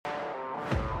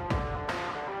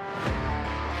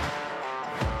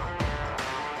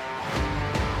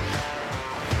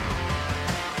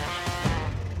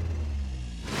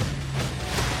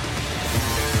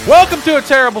Welcome to a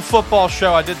terrible football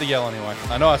show. I did the yell anyway.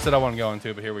 I know I said I wasn't going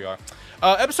to, but here we are.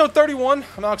 Episode 31.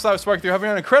 I'm Alex Live Sparky 3.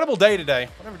 Having an incredible day today.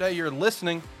 Whatever day you're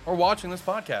listening or watching this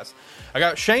podcast. I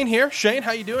got Shane here. Shane,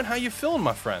 how you doing? How you feeling,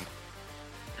 my friend?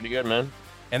 Pretty good, man.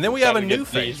 And then we have a new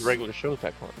face. These regular shows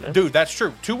back on, man. Dude, that's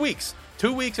true. 2 weeks.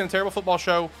 2 weeks and a terrible football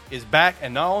show is back.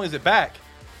 And not only is it back,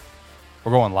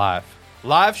 we're going live.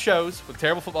 Live shows with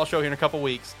terrible football show here in a couple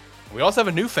weeks. We also have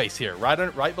a new face here,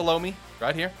 right below me,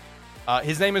 right here.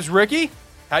 His name is Ricky.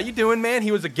 How you doing, man?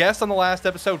 He was a guest on the last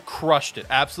episode. Crushed it.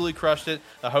 Absolutely crushed it.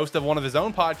 The host of one of his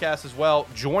own podcasts as well.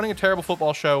 Joining a terrible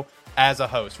football show as a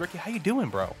host. Ricky, how you doing,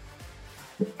 bro?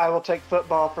 I will take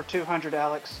football for 200,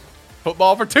 Alex.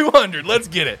 Football for 200. Let's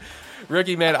get it.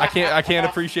 Ricky, man, I can't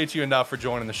appreciate you enough for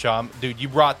joining the show. Dude, you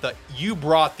brought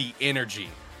the energy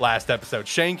last episode.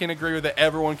 Shane can agree with it.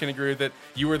 Everyone can agree with it.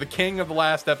 You were the king of the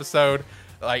last episode.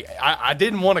 Like, I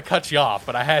didn't want to cut you off,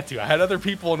 but I had to. I had other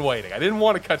people in waiting. I didn't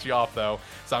want to cut you off, though.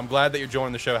 So I'm glad that you're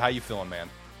joining the show. How you feeling, man?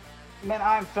 Man,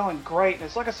 I'm feeling great. And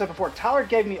it's like I said before, Tyler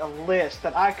gave me a list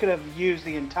that I could have used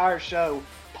the entire show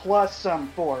plus some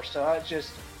for. So it's just,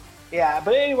 yeah.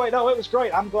 But anyway, no, it was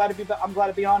great. I'm glad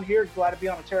to be on here. Glad to be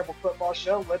on a terrible football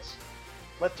show. Let's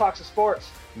talk some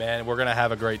sports. Man, we're gonna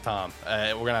have a great time.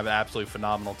 We're gonna have an absolutely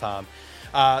phenomenal time.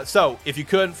 So, if you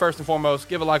could, first and foremost,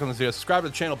 give a like on this video, subscribe to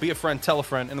the channel, be a friend, tell a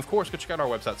friend, and of course, go check out our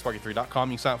website,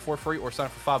 sparky3.com. You can sign up for free or sign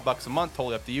up for $5 a month,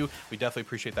 totally up to you. We definitely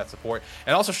appreciate that support.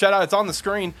 And also, shout out, it's on the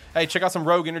screen. Hey, check out some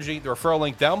Rogue Energy, the referral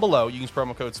link down below. You can use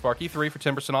promo code SPARKY3 for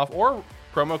 10% off, or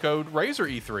promo code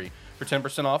RazorE3 for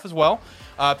 10% off as well.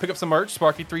 Pick up some merch,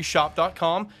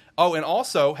 sparky3shop.com. Oh, and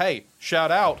also, hey,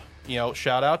 shout out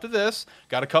to this.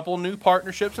 Got a couple new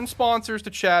partnerships and sponsors to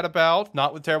chat about.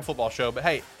 Not with Terrible Football Show, but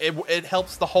hey, it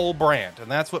helps the whole brand,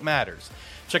 and that's what matters.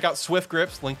 Check out Swift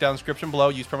Grips, link down in the description below.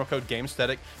 Use promo code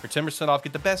GameAesthetic for 10% off.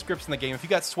 Get the best grips in the game. If you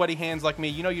got sweaty hands like me,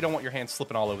 you don't want your hands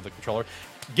slipping all over the controller.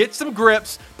 Get some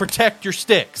grips, protect your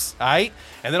sticks, all right?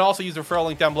 And then also use the referral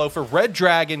link down below for Red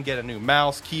Dragon. Get a new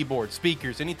mouse, keyboard,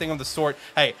 speakers, anything of the sort.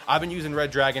 Hey, I've been using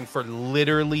Red Dragon for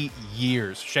literally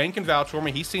years. Shane can vouch for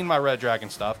me. He's seen my Red Dragon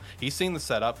stuff. He's seen the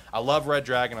setup. I love Red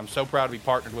Dragon. I'm so proud to be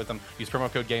partnered with them. Use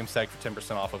promo code GameAesthetic for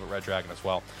 10% off over at Red Dragon as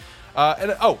well.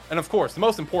 And of course, the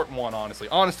most important one,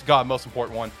 honest to God, most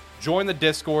important one, join the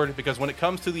Discord, because when it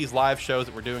comes to these live shows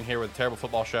that we're doing here with the Terrible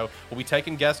Football Show, we'll be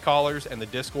taking guest callers, and the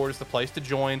Discord is the place to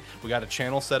join. We got a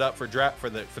channel set up for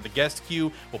the guest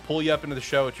queue. We'll pull you up into the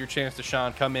show. It's your chance to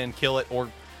shine. Come in, kill it,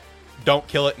 or don't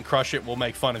kill it and crush it. We'll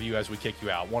make fun of you as we kick you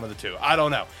out. One of the two. I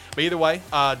don't know. But either way,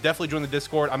 definitely join the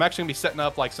Discord. I'm actually going to be setting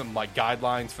up some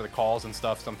guidelines for the calls and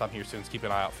stuff sometime here soon, so keep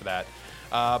an eye out for that.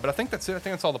 But I think that's it. I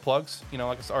think that's all the plugs.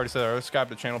 Like I already said, subscribe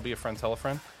to the channel, be a friend, tell a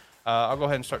friend. I'll go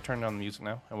ahead and start turning down the music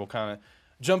now, and we'll kind of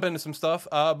jump into some stuff.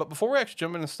 But before we actually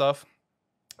jump into stuff,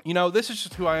 this is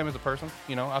just who I am as a person.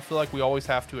 I feel like we always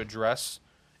have to address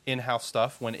in-house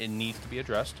stuff when it needs to be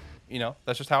addressed.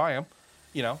 That's just how I am.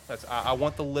 I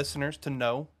want the listeners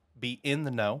to be in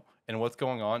the know, and what's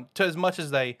going on to as much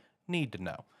as they need to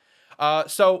know.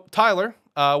 So Tyler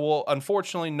will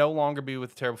unfortunately no longer be with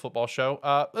the Terrible Football Show,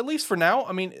 at least for now.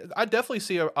 I mean, I definitely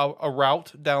see a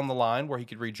route down the line where he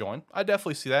could rejoin. I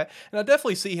definitely see that, and I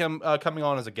definitely see him coming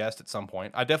on as a guest at some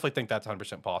point. I definitely think that's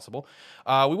 100% possible.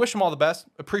 We wish him all the best.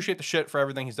 Appreciate the shit for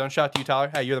everything he's done. Shout out to you,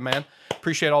 Tyler. Hey, you're the man.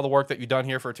 Appreciate all the work that you've done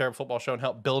here for a Terrible Football Show and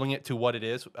help building it to what it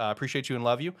is. Appreciate you and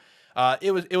love you.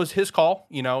 It was his call.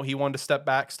 He wanted to step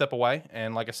back, step away,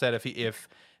 and like I said, if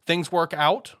things work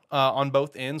out on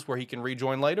both ends where he can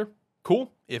rejoin later,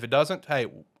 cool. If it doesn't, hey,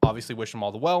 obviously wish him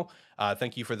all the well.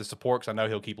 Thank you for the support, because I know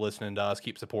he'll keep listening to us,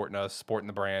 keep supporting us, supporting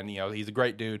the brand. He's a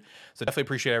great dude, so definitely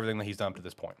appreciate everything that he's done to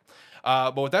this point.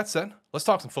 But with that said, let's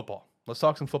talk some football.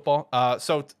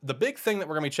 So the big thing that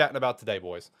we're going to be chatting about today,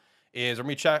 boys, is we're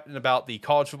going to be chatting about the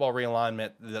college football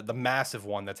realignment, the massive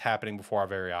one that's happening before our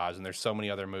very eyes, and there's so many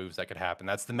other moves that could happen.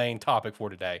 That's the main topic for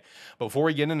today. But before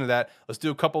we get into that, let's do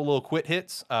a couple little quick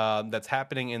hits that's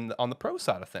happening on the pro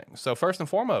side of things. So first and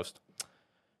foremost,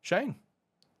 Shane,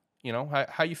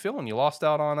 how you feeling? You lost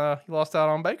out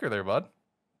on Baker there, bud.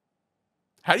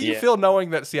 How do you feel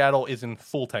knowing that Seattle is in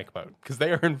full tank mode? Because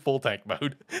they are in full tank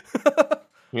mode.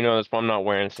 That's why I'm not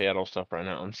wearing Seattle stuff right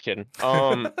now. I'm just kidding.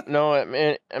 No,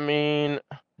 I mean,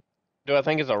 do I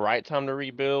think it's the right time to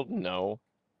rebuild? No.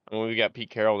 I mean, we got Pete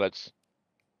Carroll that's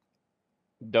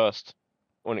dust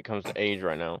when it comes to age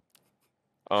right now.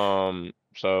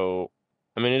 So,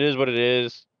 I mean, it is what it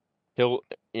is. He'll,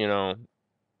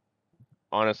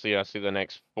 honestly, I see the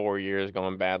next 4 years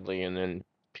going badly, and then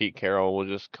Pete Carroll will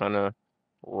just kind of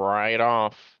ride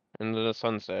off into the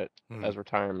sunset as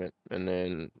retirement, and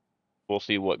then we'll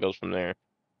see what goes from there.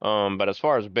 But as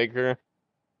far as Baker,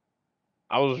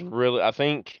 I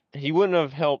think he wouldn't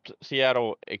have helped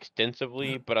Seattle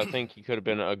extensively, but I think he could have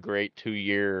been a great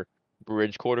 2-year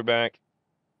bridge quarterback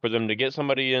for them to get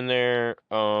somebody in there,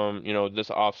 this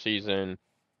offseason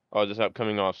or this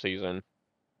upcoming offseason,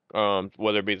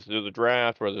 whether it be through the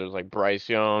draft, whether it's like Bryce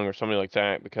Young or somebody like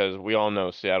that, because we all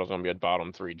know Seattle's going to be a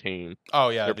bottom 3 team. Oh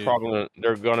yeah,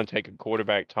 They're going to take a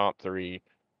quarterback top 3.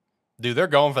 Dude, they're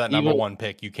going for that number Even 1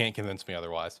 pick. You can't convince me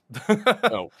otherwise.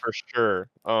 Oh, for sure.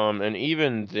 And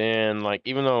even then, like,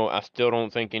 even though I still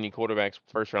don't think any quarterback's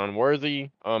first round worthy,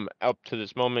 up to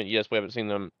this moment, yes, we haven't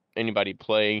seen anybody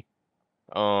play.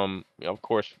 Of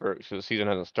course, so the season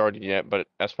hasn't started yet, but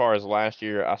as far as last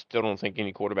year, I still don't think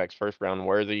any quarterback's first round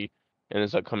worthy in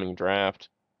this upcoming draft.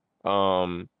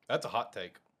 That's a hot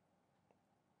take.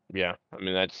 Yeah, I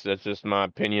mean that's just my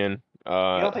opinion. You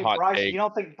don't think Hot Bryce? take. You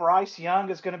don't think Bryce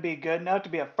Young is going to be good enough to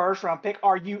be a first-round pick?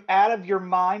 Are you out of your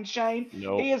mind, Shane?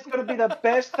 Nope. He is going to be the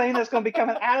best thing that's going to be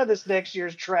coming out of this next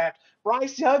year's draft.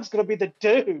 Bryce Young's going to be the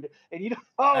dude, and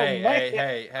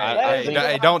Hey,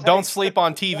 don't sleep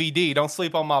on TVD. Don't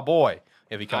sleep on my boy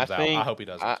if he comes out. I hope he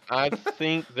doesn't. I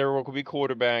think there will be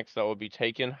quarterbacks that will be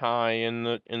taken high in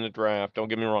the draft. Don't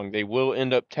get me wrong; they will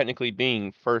end up technically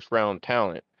being first-round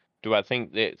talent. Do I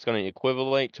think that it's going to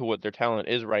equivalent to what their talent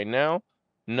is right now?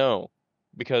 No,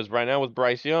 because right now with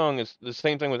Bryce Young, it's the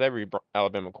same thing with every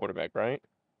Alabama quarterback, right?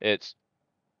 It's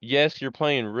yes, you're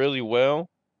playing really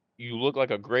well. You look like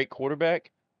a great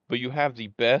quarterback, but you have the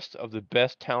best of the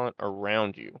best talent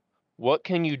around you. What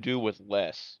can you do with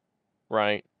less,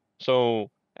 right? So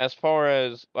as far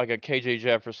as like a KJ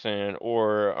Jefferson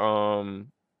or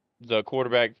the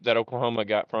quarterback that Oklahoma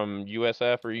got from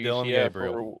USF or Dylan UCF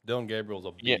Gabriel. Dylan Gabriel's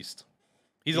a yeah, beast.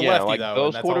 He's a lefty like though,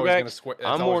 those and that's always going quarterbacks, to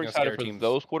I'm more scare excited for teams.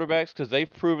 those quarterbacks because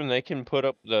they've proven they can put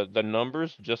up the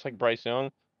numbers just like Bryce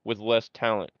Young with less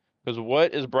talent. Because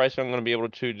what is Bryce Young going to be able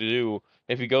to do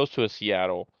if he goes to a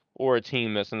Seattle or a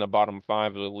team that's in the bottom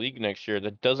 5 of the league next year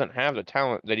that doesn't have the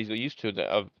talent that he's used to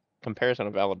of comparison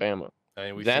of Alabama? I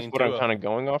mean, we've That's seen what I'm Tua. kind of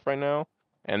going off right now,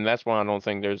 and that's why I don't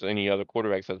think there's any other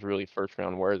quarterbacks that's really first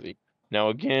round worthy. Now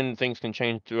again, things can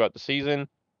change throughout the season.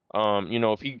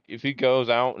 If he goes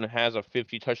out and has a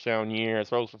 50 touchdown year,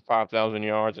 throws for 5,000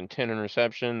 yards and 10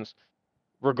 interceptions,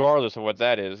 regardless of what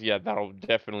that is, yeah, that'll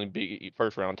definitely be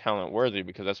first round talent worthy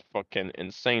because that's fucking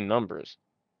insane numbers.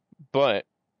 But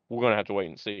we're gonna have to wait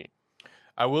and see.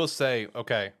 I will say,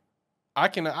 okay, I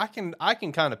can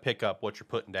kind of pick up what you're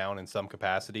putting down in some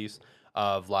capacities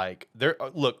of like there.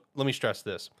 Look, let me stress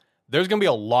this. There's going to be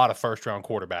a lot of first round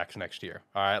quarterbacks next year.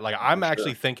 All right. Like I'm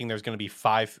actually thinking there's going to be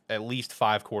at least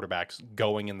five quarterbacks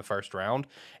going in the first round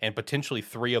and potentially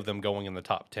 3 of them going in the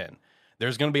top 10.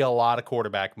 There's going to be a lot of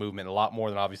quarterback movement, a lot more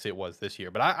than obviously it was this year.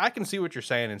 But I can see what you're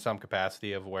saying in some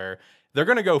capacity of where they're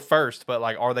going to go first, but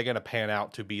like, are they going to pan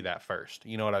out to be that first?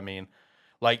 You know what I mean?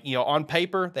 Like, on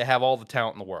paper, they have all the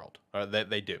talent in the world.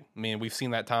 They do. I mean, we've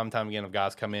seen that time and time again of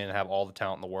guys come in and have all the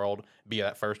talent in the world, be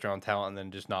that first round talent, and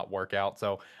then just not work out.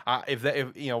 So, if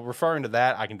referring to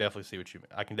that, I can definitely see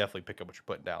I can definitely pick up what you're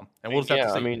putting down, and we'll just have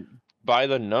to see. I mean, by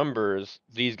the numbers,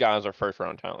 these guys are first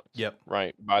round talents. Yep.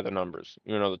 Right. By the numbers,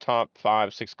 the top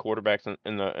 5, 6 quarterbacks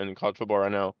in college football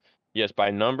right now. Yes, by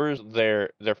numbers,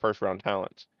 they're first round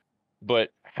talents.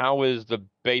 But how is the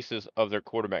basis of their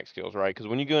quarterback skills, right? Because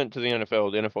when you go into the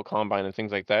NFL Combine and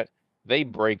things like that, they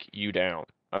break you down.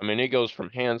 I mean, it goes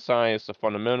from hand size to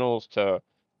fundamentals to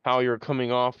how you're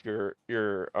coming off your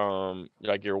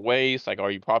like your waist. Like,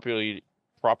 are you properly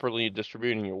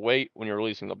distributing your weight when you're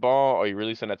releasing the ball? Are you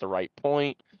releasing at the right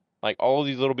point? Like all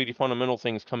these little bitty fundamental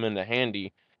things come into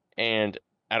handy. And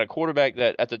at a quarterback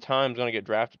that at the time is going to get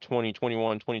drafted 20,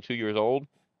 21, 22 years old,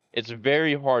 it's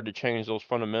very hard to change those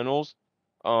fundamentals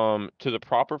to the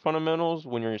proper fundamentals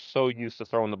when you're so used to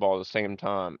throwing the ball at the same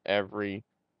time every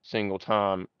single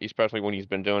time, especially when he's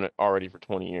been doing it already for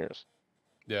 20 years.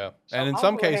 Yeah. So and in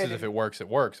some cases, if it works, it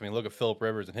works. I mean, look at Phillip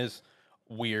Rivers and his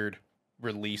weird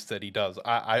release that he does.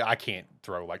 I can't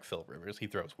throw like Phillip Rivers. He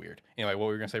throws weird. Anyway, what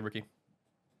were you going to say, Ricky?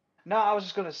 No, I was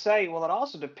just going to say, well, it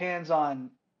also depends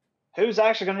on who's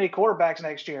actually going to need quarterbacks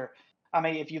next year. I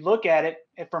mean, if you look at it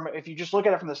if you just look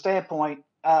at it from the standpoint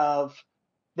of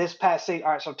this past season,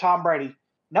 all right, so Tom Brady,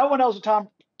 no one knows what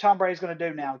Tom Brady's going to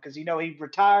do now because he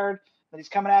retired, but he's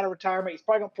coming out of retirement. He's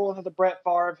probably going to pull another Brett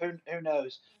Favre. Who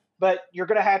knows? But you're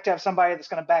going to have somebody that's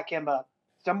going to back him up.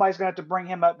 Somebody's going to have to bring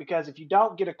him up because if you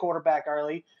don't get a quarterback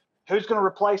early, who's going to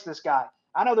replace this guy?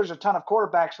 I know there's a ton of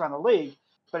quarterbacks around the league,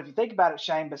 but if you think about it,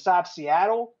 Shane, besides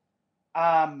Seattle,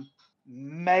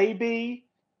 maybe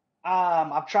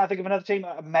I'm trying to think of another team.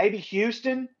 Maybe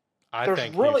Houston.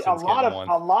 There's really a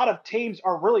lot of teams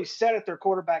are really set at their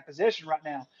quarterback position right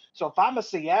now. So if I'm a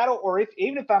Seattle, or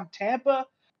even if I'm Tampa,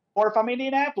 or if I'm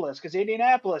Indianapolis, because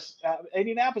Indianapolis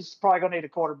is probably going to need a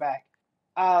quarterback.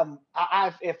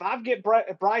 If I get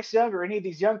Bryce Young or any of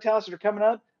these young talents that are coming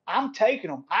up, I'm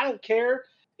taking them. I don't care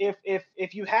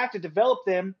if you have to develop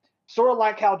them, sort of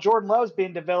like how Jordan Love's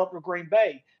being developed with Green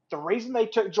Bay. The reason they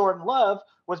took Jordan Love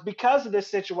was because of this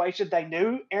situation. They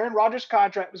knew Aaron Rodgers'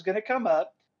 contract was going to come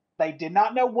up. They did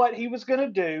not know what he was going to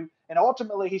do, and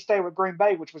ultimately he stayed with Green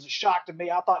Bay, which was a shock to me.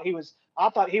 I thought he was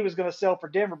going to sell for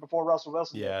Denver before Russell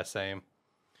Wilson did. Yeah, same.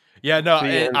 Yeah, no, See,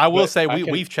 and I will say I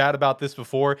can- we've chatted about this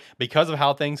before because of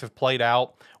how things have played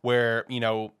out, where,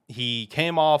 he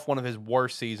came off one of his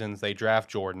worst seasons. They draft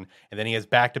Jordan, and then he has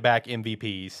back-to-back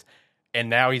MVPs, and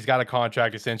now he's got a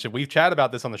contract extension. We've chatted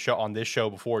about this on this show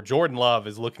before. Jordan Love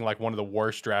is looking like one of the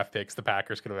worst draft picks the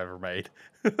Packers could have ever made.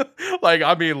 Like,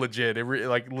 I mean, legit. It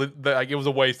was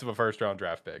a waste of a first-round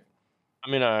draft pick. I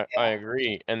mean, I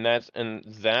agree, and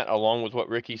that along with what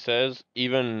Ricky says,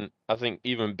 I think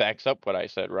even backs up what I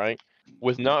said, right?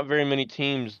 With not very many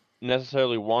teams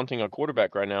necessarily wanting a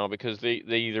quarterback right now because they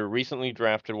either recently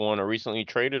drafted one or recently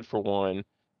traded for one,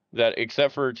 that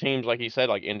except for teams like he said,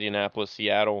 like Indianapolis,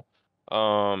 Seattle,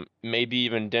 maybe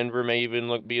even Denver may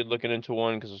even be looking into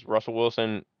one because Russell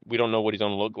Wilson, we don't know what he's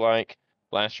gonna look like.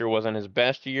 Last year wasn't his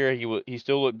best year. He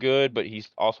still looked good, but he's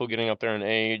also getting up there in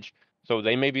age. So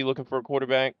they may be looking for a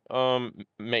quarterback,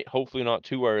 hopefully not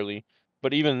too early.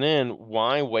 But even then,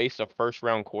 why waste a first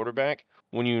round quarterback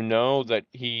when you know that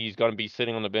he's going to be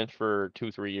sitting on the bench for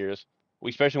 2, 3 years?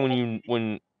 Especially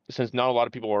since not a lot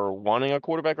of people are wanting a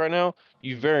quarterback right now,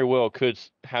 you very well could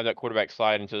have that quarterback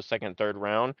slide into the second, third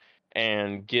round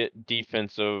and get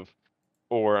defensive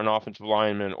or an offensive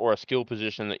lineman or a skill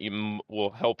position that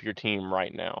will help your team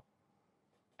right now.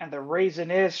 And the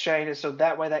reason is, Shane, is so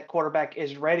that way that quarterback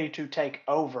is ready to take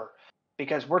over.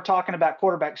 Because we're talking about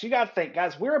quarterbacks. You got to think,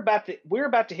 guys, we're about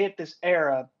to hit this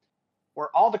era where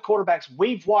all the quarterbacks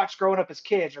we've watched growing up as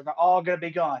kids are all going to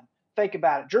be gone. Think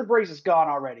about it. Drew Brees is gone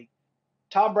already.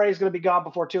 Tom Brady's going to be gone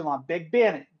before too long. Big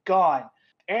Ben, gone.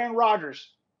 Aaron Rodgers,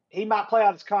 he might play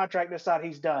out his contract this side.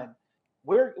 He's done.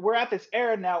 We're at this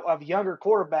era now of younger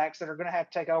quarterbacks that are going to have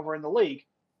to take over in the league.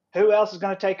 Who else is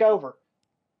going to take over?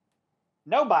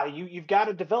 Nobody. You've got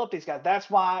to develop these guys. That's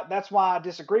why I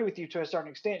disagree with you to a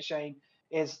certain extent, Shane.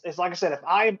 Is like I said, if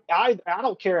I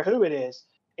don't care who it is.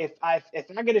 If I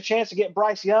get a chance to get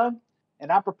Bryce Young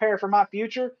and I'm prepared for my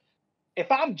future,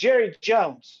 if I'm Jerry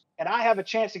Jones and I have a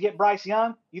chance to get Bryce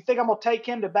Young, you think I'm gonna take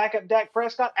him to back up Dak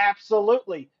Prescott?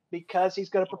 Absolutely, because he's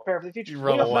gonna prepare for the future.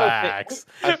 Relax.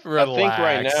 I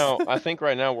think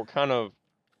right now we're kind of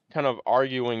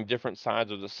arguing different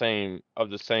sides of the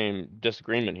same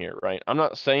disagreement here, right? I'm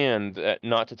not saying that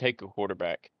not to take a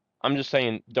quarterback. I'm just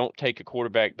saying don't take a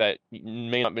quarterback that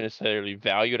may not be necessarily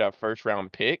valued at first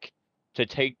round pick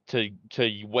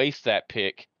to waste that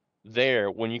pick there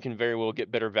when you can very well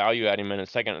get better value at him in a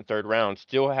second and third round,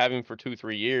 still have him for 2,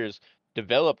 3 years,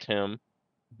 developed him,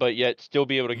 but yet still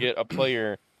be able to get a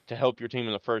player to help your team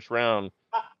in the first round,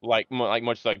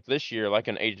 much like this year, like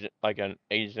an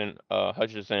agent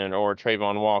Hutchinson or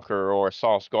Trayvon Walker or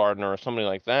Sauce Gardner or somebody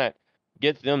like that.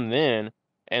 Get them then,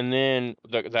 and then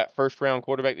that first round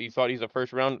quarterback that you thought he's a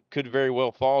first round could very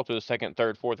well fall to the second,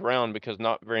 third, fourth round because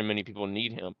not very many people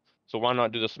need him. So why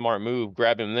not do the smart move?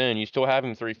 Grab him then. You still have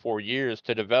him 3, 4 years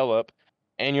to develop,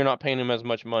 and you're not paying him as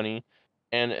much money,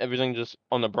 and everything just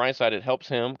on the bright side. It helps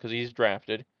him because he's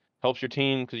drafted. Helps your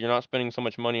team because you're not spending so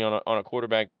much money on a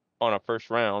quarterback on a first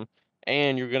round,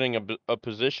 and you're getting a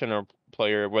position or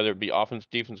player, whether it be offense,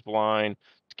 defensive line,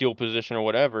 skill position, or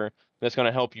whatever, that's going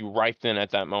to help you right then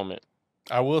at that moment.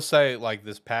 I will say, like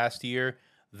this past year,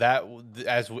 that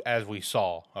as we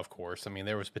saw, of course, I mean,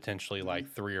 there was potentially like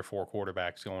 3 or 4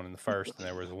 quarterbacks going in the first, and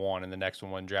there was one, and the next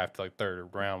one drafted like third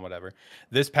round, whatever.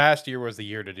 This past year was the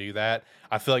year to do that.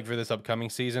 I feel like for this upcoming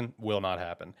season, will not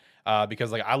happen.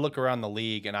 Because like I look around the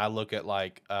league and I look at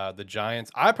like the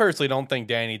Giants. I personally don't think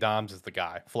Danny Dimes is the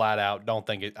guy. Flat out, don't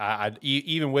think it.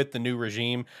 Even with the new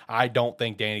regime, I don't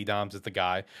think Danny Dimes is the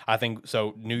guy. I think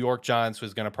so. New York Giants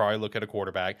was going to probably look at a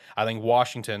quarterback. I think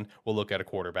Washington will look at a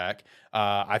quarterback.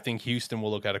 I think Houston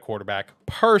will look at a quarterback.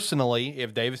 Personally,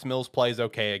 if Davis Mills plays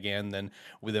okay again, then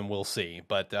we'll see.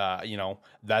 But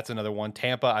that's another one.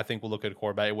 Tampa, I think, will look at a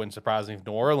quarterback. It wouldn't surprise me if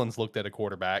New Orleans looked at a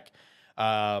quarterback.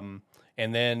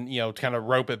 and then, kind of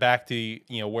rope it back to,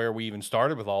 where we even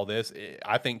started with all this,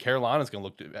 I think Carolina's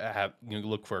going to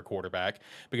look for a quarterback,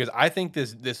 because I think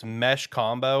this mesh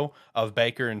combo of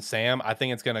Baker and Sam, I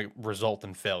think it's going to result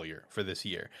in failure for this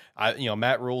year.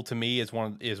 Matt Rule to me is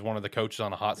one of the coaches on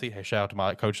the hot seat. Hey, shout out to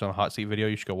my coaches on the hot seat video.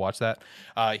 You should go watch that.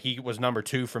 He was number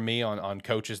 2 for me on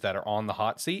coaches that are on the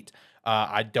hot seat.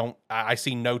 I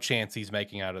see no chance he's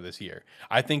making out of this year.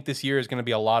 I think this year is going to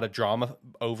be a lot of drama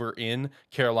over in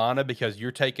Carolina, because you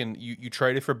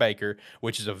traded for Baker,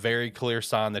 which is a very clear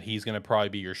sign that he's going to probably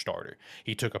be your starter.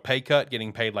 He took a pay cut,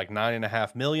 getting paid like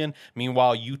 $9.5 million.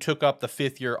 Meanwhile, you took up the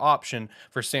 5th-year option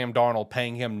for Sam Darnold,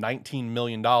 paying him $19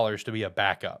 million to be a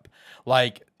backup.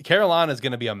 Like, Carolina is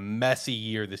going to be a messy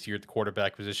year this year at the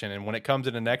quarterback position. And when it comes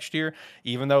into next year,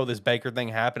 even though this Baker thing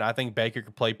happened, I think Baker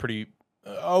could play pretty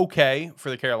okay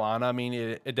for the Carolina. I mean,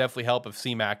 it definitely help if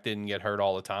C-Mac didn't get hurt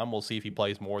all the time. We'll see if he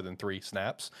plays more than 3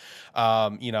 snaps.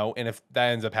 And if that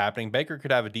ends up happening, Baker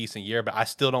could have a decent year, but I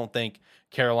still don't think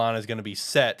Carolina is going to be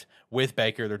set with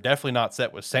Baker. They're definitely not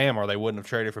set with Sam, or they wouldn't have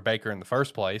traded for Baker in the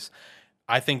first place.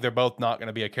 I think they're both not going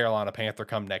to be a Carolina Panther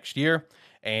come next year,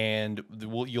 and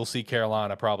you'll see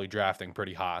Carolina probably drafting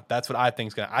pretty high. That's what I think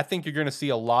is going to. I think you're going to see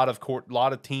a lot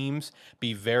of teams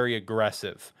be very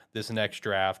aggressive this next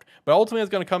draft, but ultimately it's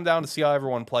going to come down to see how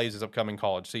everyone plays this upcoming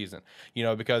college season.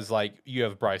 Because like you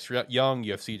have Bryce Young,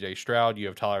 you have C.J. Stroud, you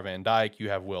have Tyler Van Dyke, you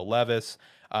have Will Levis.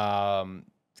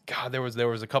 There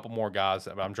was a couple more guys,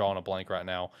 but I'm drawing a blank right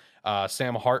now.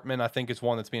 Sam Hartman, I think, is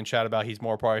one that's being chatted about. He's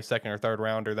more probably 2nd or 3rd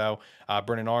rounder, though.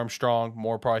 Brennan Armstrong,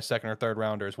 more probably 2nd or 3rd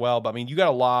rounder as well. But, I mean, you got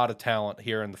a lot of talent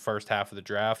here in the first half of the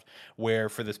draft, where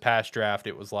for this past draft,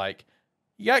 it was like,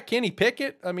 you got Kenny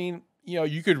Pickett. I mean,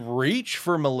 you could reach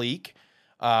for Malik.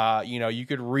 You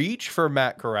could reach for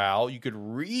Matt Corral. You could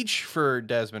reach for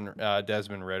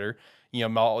Desmond Ridder.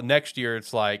 Next year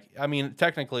it's like, I mean,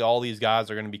 technically all these guys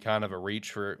are going to be kind of a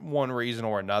reach for one reason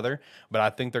or another, but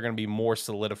I think they're going to be more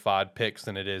solidified picks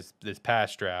than it is this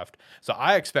past draft. So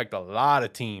I expect a lot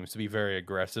of teams to be very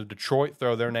aggressive. Detroit,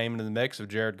 throw their name into the mix. If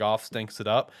Jared Goff stinks it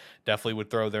up, definitely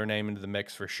would throw their name into the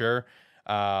mix for sure.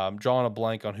 Drawing a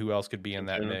blank on who else could be in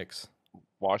that mix.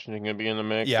 Washington gonna be in the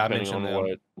mix, yeah, depending I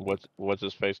on what's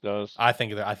his face does. I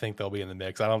think they'll be in the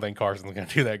mix. I don't think Carson's gonna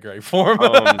do that great for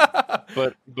him.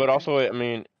 But also, I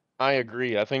mean, I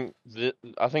agree. I think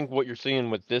what you're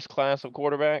seeing with this class of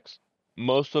quarterbacks,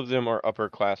 most of them are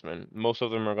upperclassmen. Most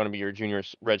of them are going to be your junior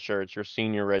red shirts, your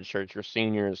senior red shirts, your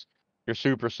seniors, your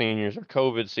super seniors, or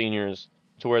COVID seniors,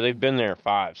 to where they've been there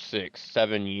 5, 6,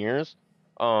 7 years.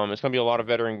 It's going to be a lot of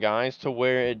veteran guys, to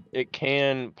where it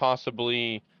can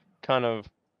possibly kind of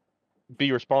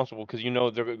be responsible, because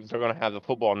they're going to have the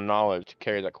football knowledge to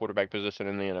carry that quarterback position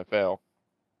in the NFL.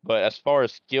 But as far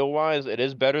as skill wise, it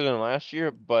is better than last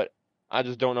year, but I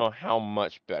just don't know how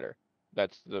much better.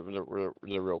 That's the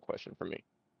real question for me.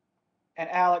 And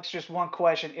Alex, just one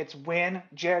question: it's when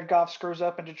Jared Goff screws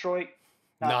up in Detroit,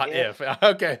 not if.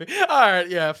 Okay, all right,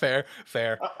 yeah, fair.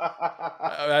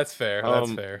 That's fair.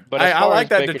 That's fair. But I like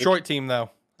that Detroit team, though.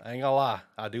 I ain't gonna lie,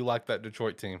 I do like that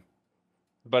Detroit team.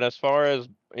 But as far as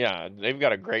they've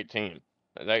got a great team.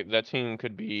 That team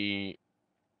could be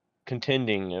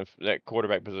contending if that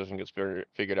quarterback position gets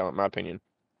figured out, in my opinion.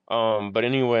 But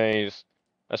anyways,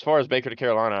 as far as Baker to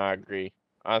Carolina, I agree.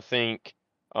 I think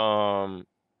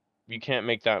you can't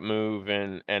make that move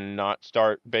and not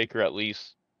start Baker at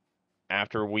least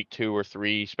after week 2 or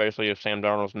 3, especially if Sam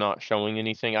Darnold's not showing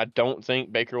anything. I don't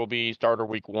think Baker will be starter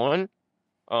week 1.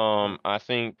 I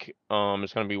think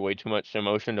it's going to be way too much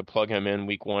emotion to plug him in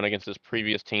week 1 against this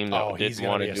previous team that didn't want to do it. He's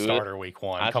going to be a starter week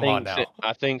 1. Come on now.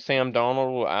 I think Sam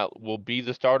Darnold will be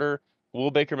the starter.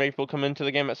 Will Baker Mayfield come into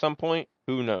the game at some point?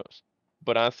 Who knows?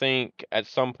 But I think at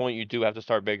some point you do have to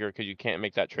start Baker, because you can't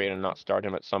make that trade and not start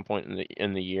him at some point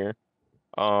in the year.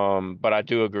 But I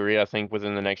do agree. I think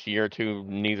within the next year or 2,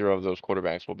 neither of those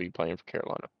quarterbacks will be playing for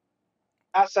Carolina.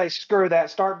 I say screw that.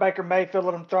 Start Baker Mayfield,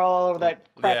 let him throw all over that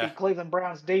crappy Cleveland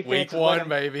Browns defense. Week 1,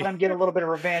 maybe. Let him get a little bit of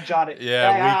revenge on it.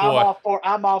 Yeah, hey, week 1.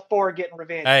 I'm all for getting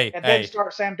revenge. Then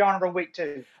start Sam Darnold in week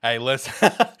 2. Hey,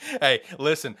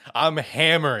 listen. I'm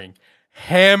hammering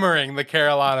the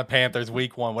Carolina Panthers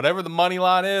week 1. Whatever the money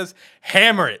line is,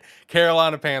 hammer it.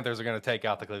 Carolina Panthers are going to take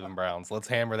out the Cleveland Browns. Let's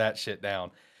hammer that shit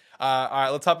down. All right,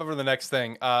 let's hop over to the next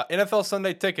thing. NFL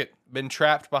Sunday Ticket, been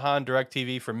trapped behind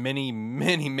DirecTV for many,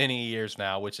 many, many years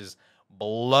now, which is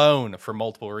blown for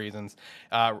multiple reasons.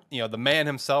 The man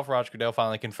himself, Roger Goodell,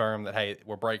 finally confirmed that, hey,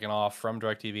 we're breaking off from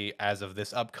DirecTV as of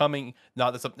this upcoming,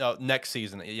 next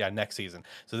season. Yeah, next season.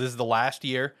 So this is the last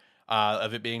year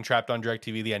of it being trapped on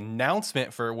DirecTV. The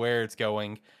announcement for where it's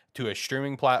going to a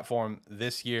streaming platform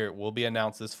this year will be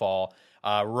announced this fall.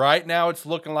 Right now, it's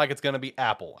looking like it's going to be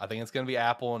Apple. I think it's going to be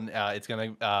Apple, and it's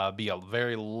going to be a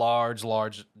very large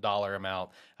dollar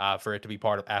amount for it to be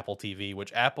part of Apple TV,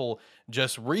 which Apple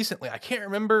just recently, I can't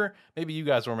remember, maybe you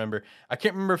guys will remember, I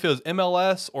can't remember if it was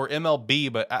MLS or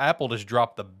MLB, but Apple just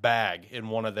dropped the bag in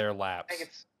one of their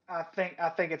laps. I think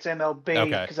it's MLB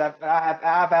Okay. because I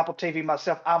have Apple TV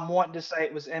myself. I'm wanting to say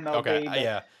it was MLB. Okay, but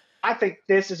yeah. I think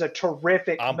this is a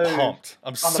terrific I'm move. pumped.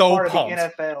 I'm on so the part pumped.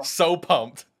 Of the NFL. So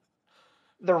pumped.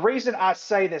 The reason I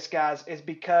say this, guys, is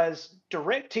because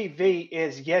DirecTV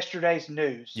is yesterday's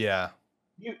news. Yeah.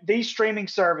 These streaming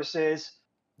services,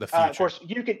 The future. of course,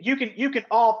 you can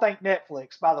all thank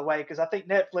Netflix, by the way, because I think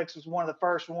Netflix was one of the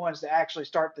first ones to actually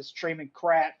start this streaming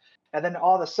crap. And then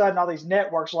all of a sudden, all these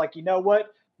networks are like, you know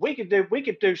what? We could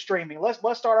do streaming. Let's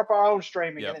start up our own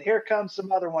streaming. Yep. And then here comes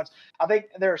some other ones. I think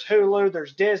there's Hulu,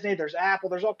 there's Disney, there's Apple,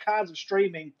 there's all kinds of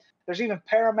streaming. There's even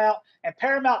Paramount, and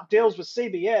Paramount deals with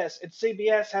CBS, and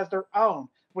CBS has their own,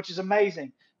 which is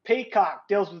amazing. Peacock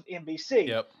deals with NBC,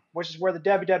 Yep. which is where the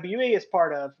WWE is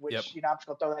part of, which, Yep. I'm just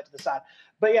going to throw that to the side.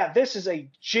 But yeah, this is a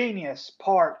genius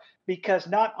part because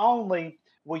not only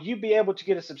will you be able to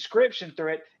get a subscription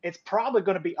through it, it's probably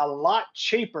going to be a lot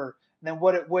cheaper than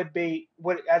what it would be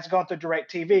as going through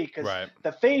DirecTV because Right.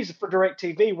 the fees for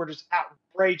DirecTV were just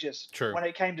outrageous True. when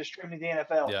it came to streaming the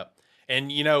NFL. Yep. And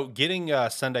getting a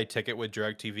Sunday ticket with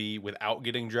DirecTV without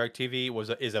getting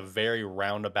DirecTV is a very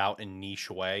roundabout and niche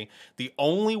way. The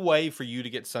only way for you to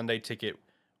get Sunday ticket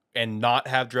and not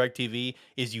have DirecTV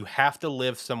is you have to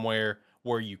live somewhere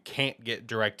where you can't get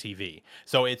DirecTV.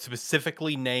 So it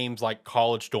specifically names like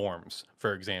college dorms,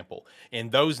 for example. In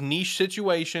those niche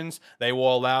situations, they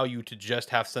will allow you to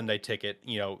just have Sunday ticket,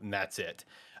 and that's it.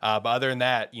 But other than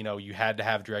that, you had to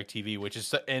have DirecTV, which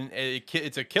is, and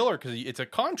it's a killer because it's a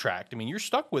contract. I mean, you're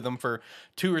stuck with them for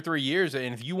 2 or 3 years,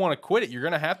 and if you want to quit it, you're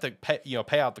going to have to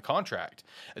pay out the contract.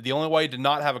 The only way to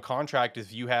not have a contract is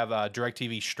if you have a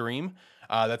DirecTV Stream.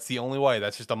 That's the only way.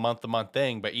 That's just a month-to-month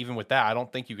thing. But even with that, I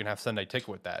don't think you can have Sunday ticket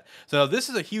with that. So this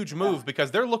is a huge move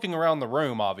because they're looking around the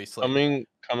room, obviously. I mean,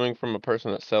 coming from a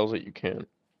person that sells it, you can.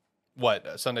 What,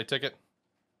 a Sunday ticket?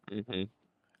 Mm-hmm.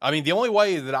 I mean, the only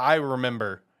way that I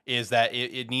remember is that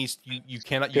it needs you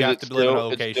cannot you have to live in a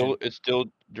location. It's still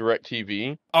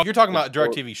DirecTV. Oh, you're talking about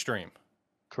DirecTV Stream.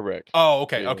 Correct. Oh,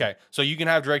 okay, Yeah. okay. So you can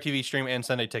have DirecTV Stream and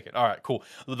Sunday Ticket. All right, cool.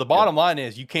 The bottom line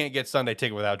is you can't get Sunday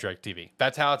Ticket without DirecTV.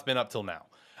 That's how it's been up till now.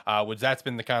 Which that's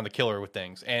been the kind of the killer with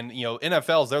things. And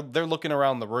NFL's they're looking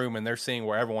around the room and they're seeing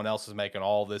where everyone else is making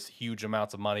all this huge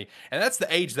amounts of money. And that's the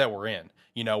age that we're in.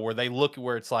 Where they look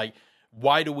where it's like,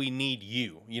 why do we need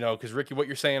you? Because Ricky, what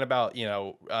you're saying about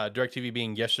DirecTV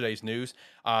being yesterday's news,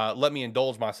 let me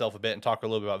indulge myself a bit and talk a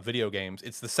little bit about video games.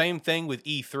 It's the same thing with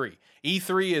E3.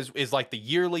 E3 is like the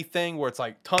yearly thing where it's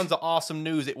like tons of awesome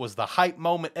news. It was the hype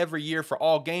moment every year for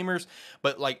all gamers,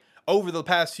 but like over the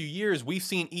past few years, we've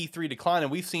seen E3 decline,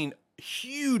 and we've seen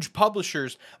huge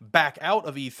publishers back out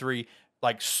of E3.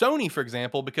 Like Sony, for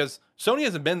example, because Sony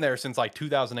hasn't been there since like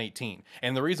 2018,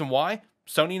 and the reason why.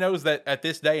 Sony knows that at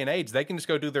this day and age, they can just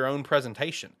go do their own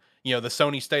presentation, the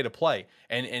Sony State of Play,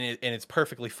 and it's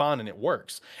perfectly fine and it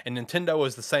works. And Nintendo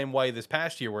was the same way this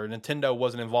past year where Nintendo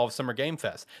wasn't involved with Summer Game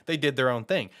Fest. They did their own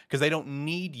thing because they don't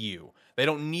need you. They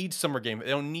don't need Summer Game. They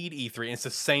don't need E3. And it's the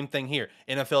same thing here.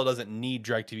 NFL doesn't need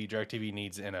DirecTV. DirecTV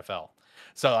needs NFL.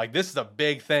 So, like, this is a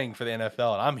big thing for the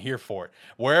NFL, and I'm here for it.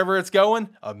 Wherever it's going,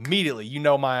 immediately,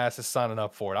 my ass is signing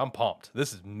up for it. I'm pumped.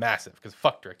 This is massive, because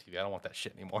fuck DirecTV. I don't want that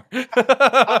shit anymore.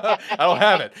 I don't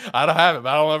have it, but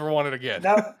I don't ever want it again.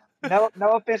 No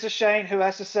offense to Shane, who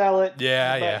has to sell it.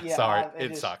 Yeah. Sorry,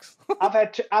 it sucks.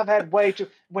 I've had way too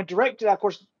when of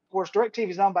course DirecTV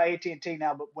is owned by AT&T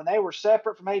now, but when they were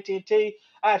separate from AT&T,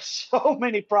 I had so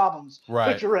many problems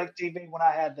with DirecTV when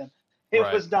I had them. It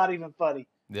was not even funny.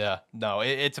 Yeah, no,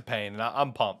 it's a pain, and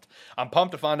I'm pumped. I'm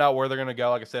pumped to find out where they're going to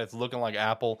go. Like I said, it's looking like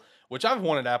Apple, which I've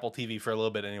wanted Apple TV for a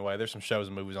little bit anyway. There's some shows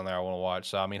and movies on there I want to watch.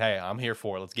 So, I mean, hey, I'm here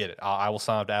for it. Let's get it. I will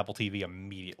sign up to Apple TV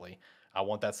immediately. I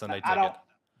want that Sunday ticket.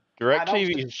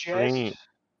 DirecTV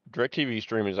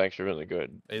Stream is actually really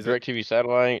good. DirecTV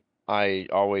Satellite, I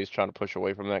always try to push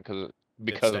away from that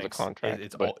because of the contract.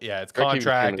 It's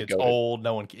contract. It's old.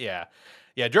 No one.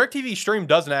 Yeah, DirecTV Stream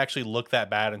doesn't actually look that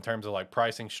bad in terms of like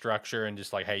pricing structure and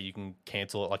just like, hey, you can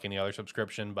cancel it like any other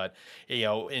subscription. But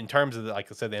in terms of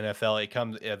like I said, the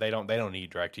NFL, they don't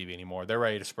need DirecTV anymore. They're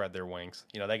ready to spread their wings.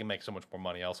 They can make so much more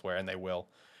money elsewhere, and they will.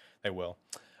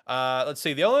 Let's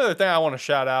see. The only other thing I want to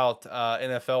shout out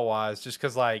NFL wise, just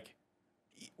because like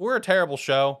we're a terrible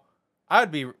show,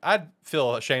 I'd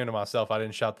feel ashamed of myself if I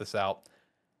didn't shout this out.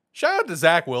 Shout out to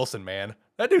Zach Wilson, man.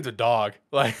 That dude's a dog.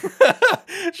 Like,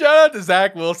 shout out to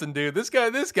Zach Wilson, dude. This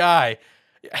guy,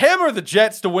 hammer the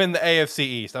Jets to win the AFC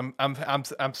East.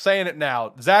 I'm saying it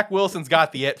now. Zach Wilson's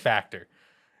got the it factor.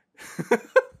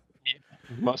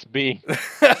 Must be.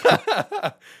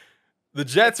 The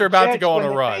Jets are about to go on a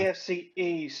run. AFC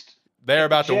East. They're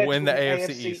about to win the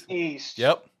AFC East.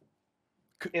 Yep.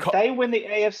 If they win the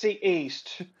AFC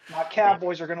East, my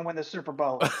Cowboys are going to win the Super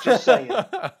Bowl. Just saying.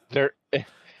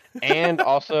 And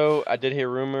also, I did hear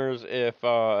rumors if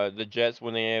the Jets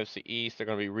win the AFC East, they're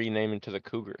going to be renaming to the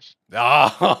Cougars.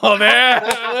 Oh man,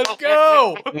 let's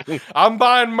go! I'm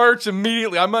buying merch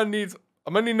immediately. I'm gonna need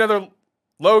another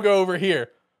logo over here,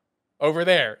 over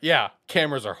there. Yeah,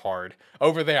 cameras are hard.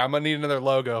 Over there, I'm gonna need another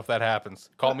logo if that happens.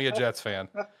 Call me a Jets fan.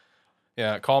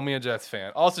 Yeah, call me a Jets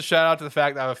fan. Also, shout out to the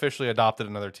fact that I've officially adopted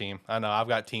another team. I know I've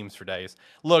got teams for days.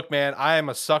 Look, man, I am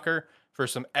a sucker for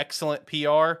some excellent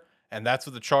PR. And that's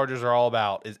what the Chargers are all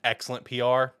about, is excellent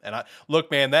PR. And look,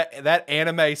 man, that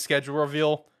anime schedule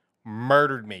reveal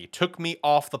murdered me, took me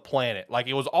off the planet. Like,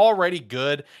 it was already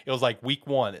good. It was like week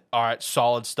 1. All right,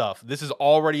 solid stuff. This is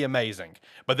already amazing.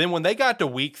 But then when they got to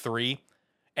week 3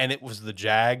 and it was the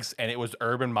Jags and it was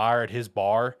Urban Meyer at his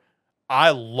bar,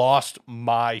 I lost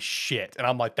my shit. And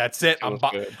I'm like, that's it.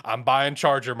 I'm buying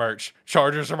Charger merch.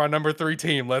 Chargers are my number 3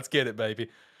 team. Let's get it, baby.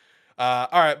 All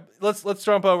right, let's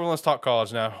jump over and let's talk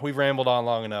college now. We've rambled on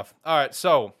long enough. All right,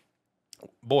 so,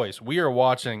 boys, we are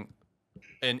watching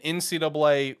an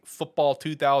NCAA football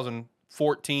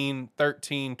 2014,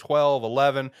 13, 12,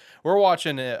 11. We're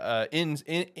watching an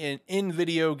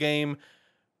in-video game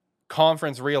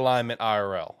conference realignment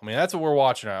IRL. I mean, that's what we're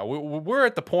watching now. We're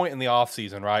at the point in the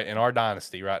offseason, right, in our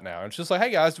dynasty right now. It's just like,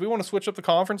 hey, guys, do we want to switch up the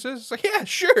conferences? It's like, yeah,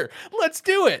 sure. Let's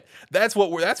do it. That's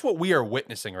what we are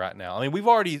witnessing right now. I mean, we've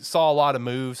already saw a lot of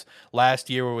moves last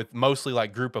year with mostly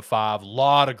like group of 5, a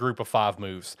lot of group of 5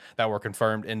 moves that were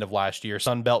confirmed end of last year.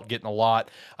 Sun Belt getting a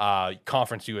lot.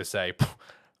 Conference USA,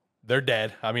 they're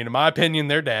dead. I mean, in my opinion,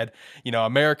 they're dead. You know,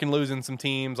 American losing some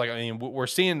teams. Like, I mean, we're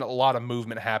seeing a lot of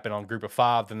movement happen on Group of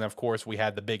 5. Then, of course, we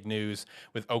had the big news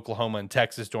with Oklahoma and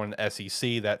Texas joining the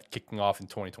SEC, that kicking off in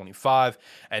 2025.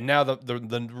 And now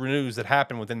the news that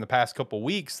happened within the past couple of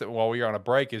weeks that while we were on a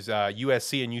break is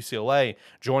USC and UCLA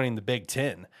joining the Big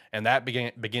Ten, and that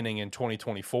beginning in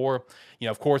 2024. You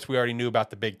know, of course, we already knew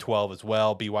about the Big 12 as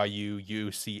well. BYU,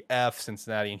 UCF,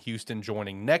 Cincinnati, and Houston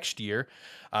joining next year.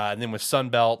 And then with Sun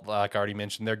Belt, like I already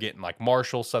mentioned, they're getting like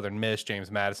Marshall, Southern Miss, James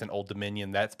Madison, Old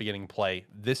Dominion. That's beginning play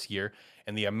this year.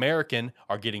 And the American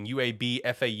are getting UAB,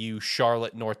 FAU,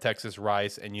 Charlotte, North Texas,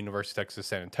 Rice, and University of Texas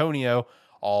San Antonio,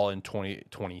 all in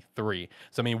 2023.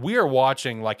 So, I mean, we are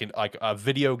watching like a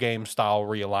video game style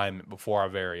realignment before our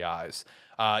very eyes.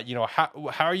 You know,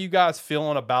 how are you guys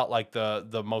feeling about like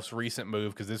the most recent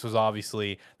move? Because this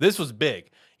was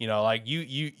big. You know, like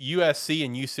USC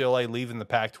and UCLA leaving the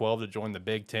Pac-12 to join the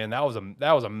Big Ten. That was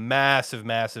a massive,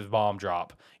 massive bomb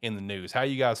drop in the news. How are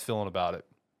you guys feeling about it?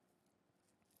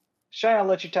 Shane, I'll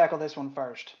let you tackle this one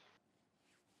first.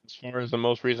 As far as the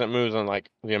most recent moves on like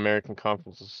the American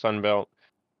Conference, the Sun Belt,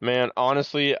 man,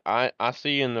 honestly, I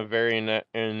see in the very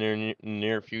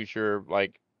near future,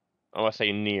 like, I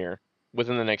say near,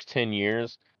 within the next 10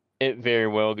 years, it very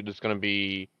well is going to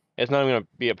be. It's not going to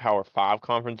be a Power 5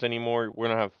 conference anymore. We're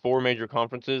going to have 4 major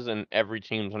conferences, and every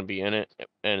team's going to be in it,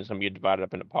 and it's going to be divided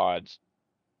up into pods.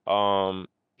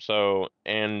 So,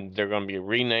 and they're going to be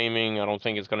renaming. I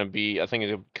think it's going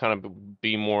to kind of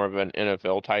be more of an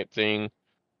NFL type thing,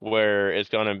 where it's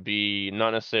going to be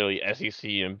not necessarily SEC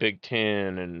and Big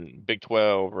 10 and Big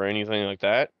 12 or anything like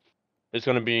that. It's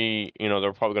going to be, you know,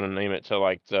 they're probably going to name it to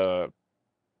like the,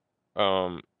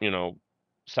 you know,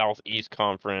 Southeast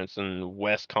Conference and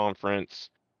West Conference.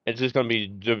 It's just going to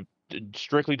be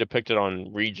strictly depicted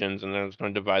on regions, and then it's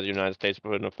going to divide the United States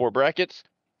into 4 brackets,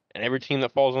 and every team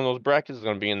that falls on those brackets is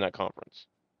going to be in that conference.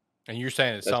 And you're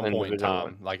saying at some point in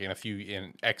time, like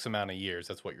in X amount of years,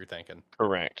 that's what you're thinking.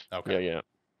 Correct. Okay. Yeah.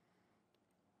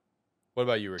 What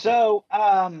about you, Ricky? So,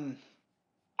 I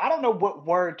don't know what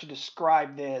word to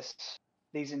describe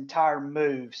these entire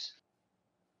moves.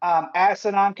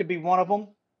 Asinine could be one of them.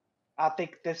 I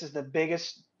think this is the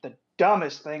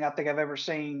dumbest thing I think I've ever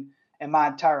seen in my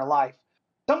entire life.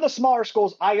 Some of the smaller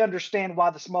schools, I understand why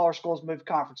the smaller schools move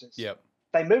conferences. Yep.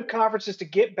 They move conferences to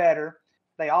get better.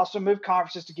 They also move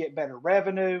conferences to get better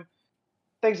revenue,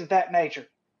 things of that nature.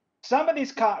 Some of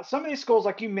these schools,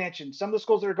 like you mentioned, some of the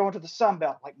schools that are going to the Sun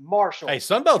Belt, like Marshall. Hey,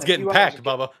 Sun Belt's getting packed,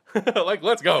 Bubba. Like,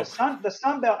 let's go. The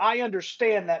Sun Belt, I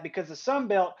understand that, because the Sun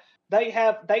Belt, they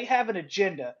have an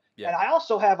agenda. Yeah. And I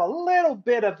also have a little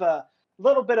bit of a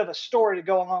story to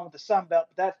go along with the Sun Belt,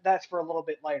 but that's for a little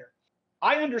bit later.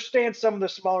 I understand some of the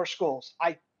smaller schools.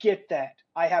 I get that.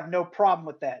 I have no problem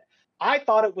with that. I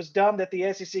thought it was dumb that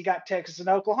the SEC got Texas and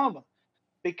Oklahoma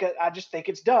because I just think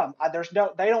it's dumb.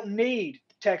 They don't need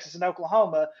Texas and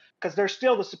Oklahoma because they're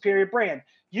still the superior brand.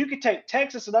 You could take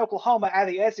Texas and Oklahoma out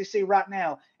of the SEC right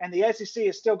now, and the SEC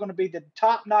is still going to be the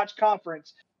top-notch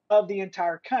conference of the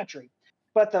entire country.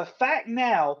 But the fact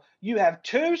now you have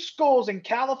two schools in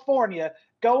California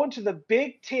going to the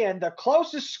Big Ten, the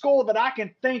closest school that I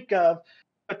can think of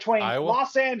between Iowa?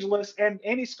 Los Angeles and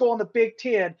any school in the Big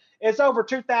Ten is over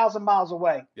 2,000 miles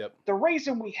away. Yep. The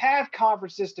reason we have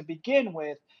conferences to begin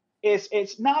with is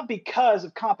it's not because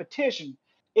of competition.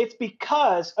 It's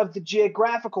because of the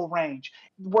geographical range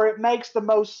where it makes the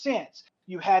most sense.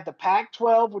 You had the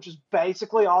Pac-12, which is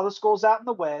basically all the schools out in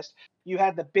the West. You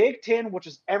had the Big Ten, which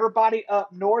is everybody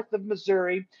up north of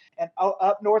Missouri and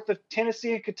up north of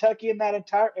Tennessee and Kentucky in that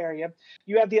entire area.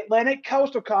 You have the Atlantic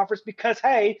Coastal Conference because,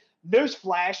 hey,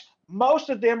 newsflash, most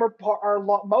of them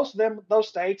those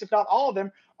states, if not all of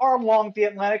them, are along the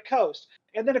Atlantic coast.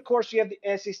 And then, of course, you have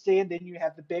the SEC, and then you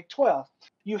have the Big 12.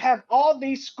 You have all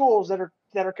these schools that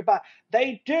are combined.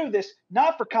 They do this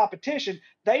not for competition.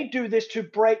 They do this to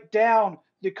break down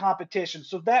the competition.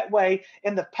 So that way,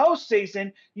 in the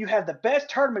postseason, you have the best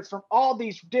tournaments from all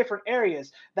these different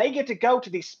areas. They get to go to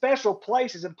these special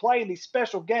places and play in these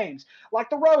special games,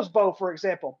 like the Rose Bowl, for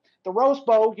example. The Rose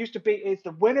Bowl it's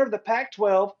the winner of the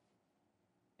Pac-12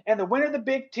 and the winner of the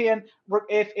Big Ten,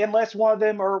 unless one of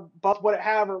them or both,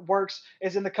 however it works,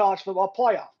 is in the college football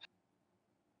playoff.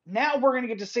 Now we're going to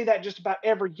get to see that just about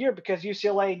every year because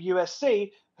UCLA and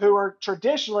USC, who are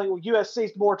traditionally, USC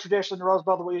is more traditional in the Rose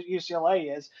Bowl than what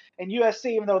UCLA is, and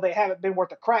USC, even though they haven't been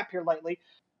worth a crap here lately,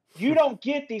 you don't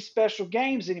get these special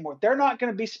games anymore. They're not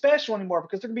going to be special anymore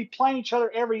because they're going to be playing each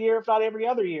other every year, if not every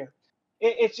other year.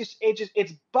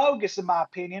 It's bogus in my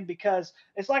opinion because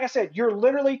it's like I said, you're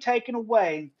literally taking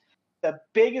away the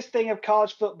biggest thing of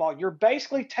college football. You're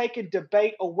basically taking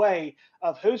debate away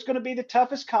of who's going to be the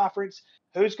toughest conference,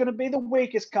 who's going to be the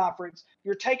weakest conference.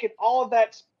 You're taking all of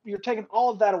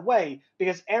that away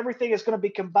because everything is going to be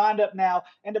combined up now.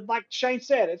 And like Shane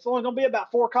said, it's only going to be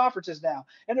about 4 conferences now.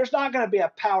 And there's not going to be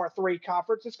a Power 3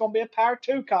 conference. It's going to be a Power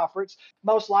 2 conference,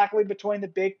 most likely between the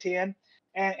Big Ten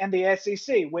and the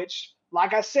SEC, which,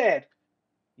 like I said,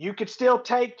 you could still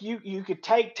take you could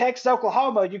take Texas,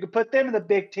 Oklahoma. You could put them in the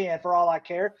Big Ten for all I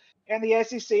care, and the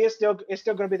SEC is still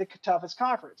going to be the toughest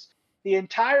conference. The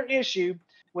entire issue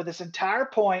with this entire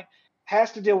point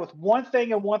has to deal with one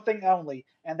thing and one thing only,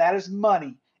 and that is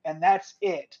money, and that's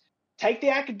it. Take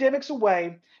the academics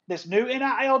away. This new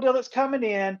NIL deal that's coming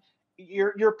in,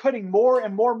 you're putting more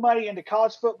and more money into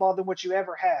college football than what you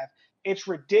ever have. It's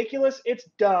ridiculous. It's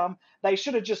dumb. They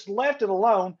should have just left it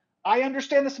alone. I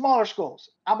understand the smaller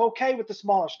schools. I'm okay with the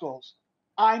smaller schools.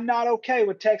 I'm not okay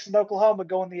with Texas and Oklahoma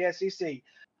going to the SEC.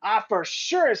 I for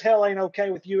sure as hell ain't okay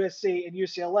with USC and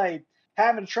UCLA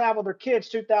having to travel their kids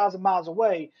 2,000 miles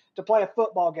away to play a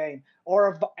football game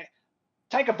or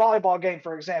take a volleyball game,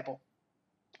 for example.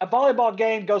 A volleyball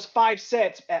game goes 5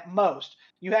 sets at most.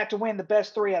 You have to win the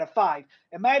best 3 out of 5.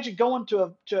 Imagine going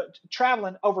to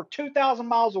traveling over 2,000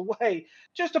 miles away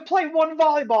just to play one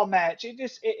volleyball match.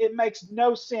 It makes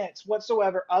no sense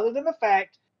whatsoever, other than the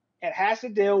fact it has to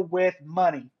deal with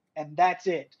money, and that's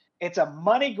it. It's a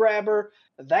money grabber.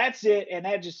 That's it, and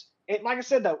like I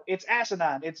said though, it's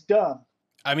asinine. It's dumb.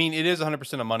 I mean, it is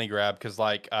 100% a money grab because,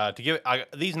 like,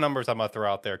 these numbers I'm gonna throw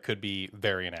out there could be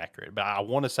very inaccurate, but I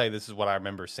want to say this is what I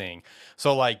remember seeing.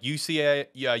 So, like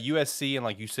USC and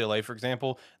like UCLA, for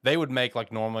example, they would make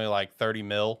like normally like 30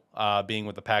 mil, being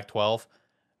with the Pac-12.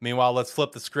 Meanwhile, let's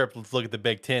flip the script. Let's look at the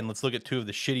Big Ten. Let's look at 2 of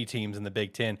the shitty teams in the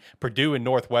Big Ten. Purdue and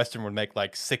Northwestern would make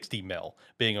like 60 mil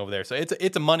being over there. So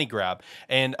it's a money grab.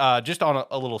 And just on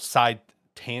a little side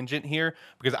tangent here,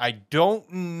 because I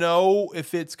don't know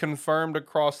if it's confirmed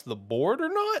across the board or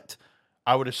not.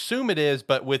 I would assume it is,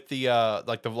 but with the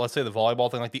let's say the volleyball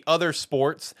thing, like the other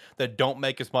sports that don't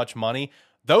make as much money,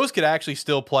 those could actually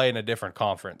still play in a different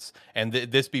conference, and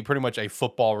this be pretty much a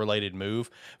football related move,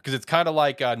 because it's kind of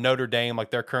like Notre Dame,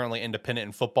 like they're currently independent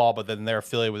in football, but then they're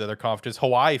affiliated with other conferences.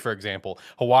 Hawaii, for example,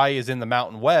 Hawaii is in the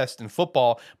Mountain West in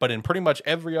football, but in pretty much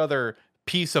every other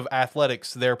piece of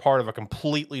athletics, they're part of a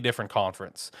completely different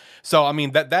conference. So, I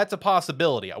mean, that's a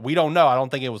possibility. We don't know. I don't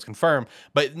think it was confirmed.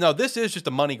 But no, this is just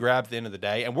a money grab at the end of the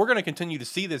day. And we're going to continue to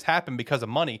see this happen because of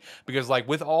money. Because, like,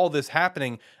 with all this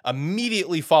happening,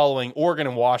 immediately following Oregon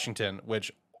and Washington,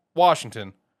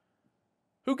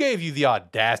 who gave you the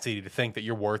audacity to think that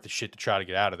you're worth the shit to try to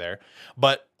get out of there?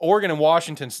 But Oregon and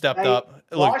Washington stepped up.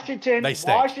 Look,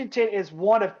 Washington is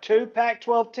one of 2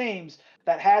 Pac-12 teams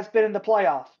that has been in the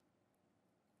playoff.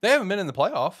 They haven't been in the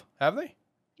playoff, have they?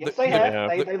 Yes, they Yeah.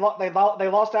 have. They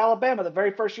lost to Alabama the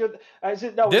very first year. Is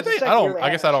it, no, it Did was the they? second year they I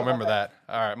had guess it, I don't something remember like that.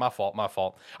 All right, my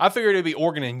fault. I figured it'd be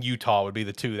Oregon and Utah would be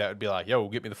the two that would be like, yo,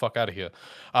 get me the fuck out of here.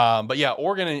 But yeah,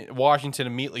 Oregon and Washington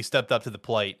immediately stepped up to the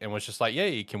plate and was just like,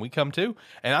 yay, can we come too?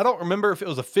 And I don't remember if it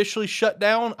was officially shut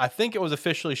down. I think it was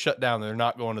officially shut down. They're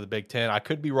not going to the Big Ten. I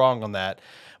could be wrong on that.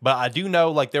 But I do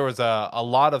know like there was a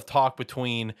lot of talk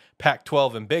between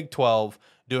Pac-12 and Big 12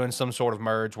 doing some sort of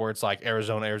merge where it's like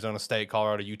Arizona State,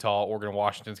 Colorado, Utah, Oregon, and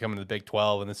Washington's coming to the Big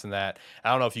 12 and this and that.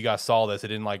 I don't know if you guys saw this. It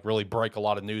didn't like really break a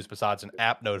lot of news besides an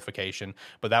app notification,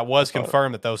 but that was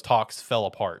confirmed that those talks fell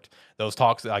apart. Those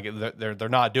talks, like they're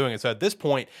not doing it. So at this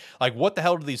point, like what the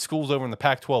hell do these schools over in the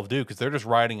Pac-12 do? Because they're just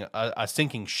riding a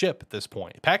sinking ship at this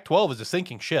point. Pac-12 is a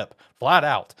sinking ship, flat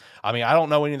out. I mean, I don't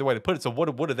know any other way to put it. So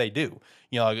what do they do?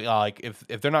 You know, like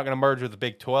if they're not going to merge with the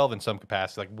Big 12 in some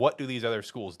capacity, like what do these other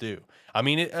schools do? I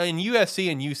mean, in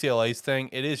USC and UCLA's thing,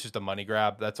 it is just a money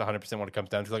grab. That's 100% what it comes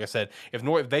down to. Like I said,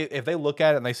 if they look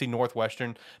at it and they see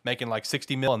Northwestern making like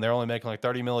 60 mil and they're only making like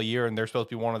 30 mil a year and they're supposed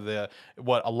to be one of the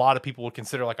what a lot of people would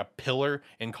consider like a pillar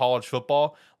in college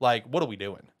football, like what are we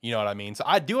doing? You know what I mean? So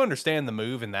I do understand the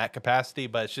move in that capacity,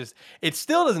 but it's just it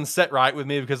still doesn't set right with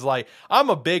me because like I'm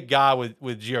a big guy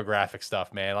with geographic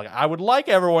stuff, man. Like I would like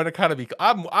everyone to kind of be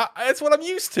it's what I'm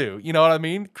used to. You know what I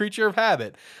mean? Creature of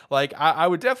habit. Like I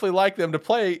would definitely like them to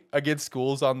play against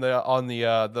schools on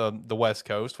the West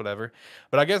Coast, whatever.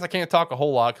 But I guess I can't talk a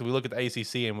whole lot because we look at the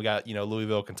ACC and we got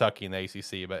Louisville, Kentucky in the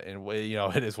ACC. But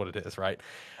it is what it is, right?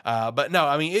 But no,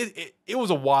 I mean it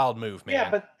was a wild move, man.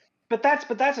 Yeah, but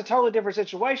that's a totally different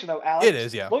situation though, Alex. It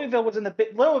is, yeah. Louisville was in the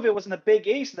Big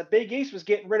East, and the Big East was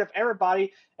getting rid of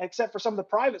everybody except for some of the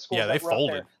private schools. Yeah, they that were up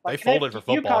folded. there. Like, They folded for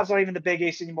football. UConn's not even the Big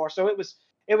East anymore, so it was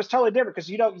totally different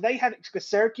because they had because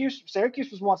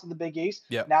Syracuse was once in the Big East.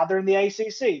 Yep. Now they're in the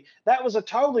ACC. That was a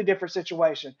totally different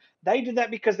situation. They did that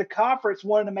because the conference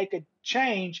wanted to make a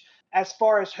change as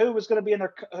far as who was going to be in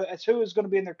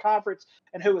their conference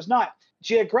and who was not.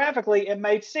 Geographically, it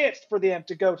made sense for them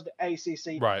to go to the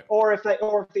ACC, right? Or if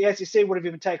the SEC would have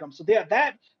even taken them. So yeah,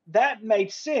 that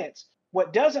made sense.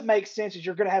 What doesn't make sense is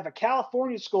you're going to have a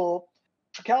California school.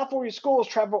 California schools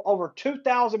travel over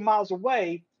 2,000 miles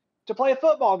away to play a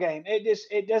football game.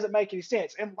 It doesn't make any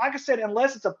sense. And like I said,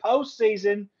 unless it's a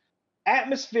postseason,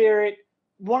 atmospheric,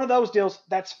 one of those deals,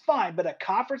 that's fine. But a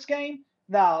conference game,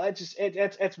 no,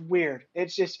 it's weird.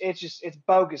 It's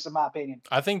bogus in my opinion.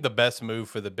 I think the best move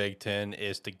for the Big Ten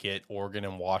is to get Oregon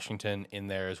and Washington in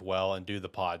there as well and do the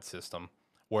pod system,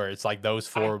 where it's like those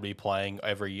four would be playing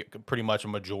every year, pretty much a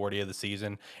majority of the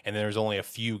season, and there's only a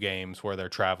few games where they're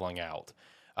traveling out.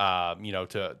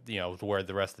 To where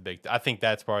the rest of the Big. I think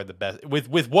that's probably the best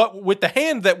with the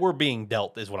hand that we're being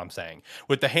dealt is what I'm saying.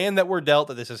 With the hand that we're dealt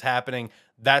that this is happening,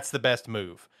 that's the best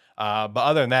move. But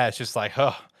other than that, it's just like,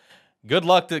 good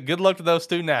luck to those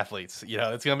student athletes.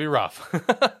 It's gonna be rough.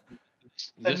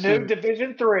 The new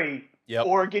Division III, yep.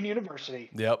 Oregon University.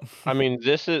 Yep. I mean,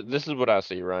 this is what I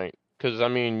see, right? Because I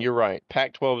mean, you're right.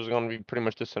 Pac-12 is going to be pretty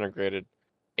much disintegrated.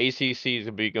 ACC is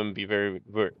going to be very,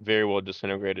 very, very well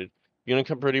disintegrated. You're going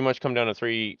to pretty much come down to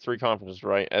three conferences,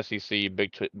 right? SEC,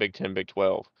 Big 10, Big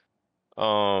 12.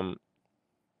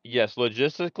 Yes,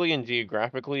 logistically and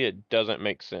geographically, it doesn't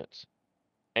make sense.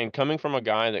 And coming from a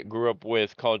guy that grew up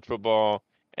with college football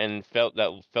and fell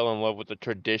in love with the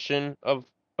tradition of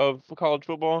college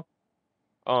football,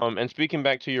 and speaking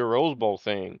back to your Rose Bowl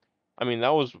thing, I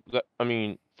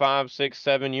mean 5, 6,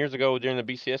 7 years ago during the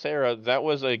BCS era, that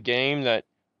was a game that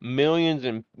millions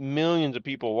and millions of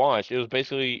people watched. It was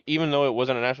basically, even though it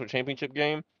wasn't a national championship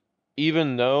game,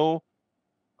 even though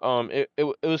it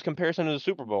was comparison to the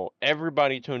Super Bowl,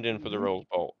 everybody tuned in for the Rose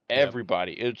Bowl.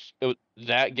 Everybody. Yep.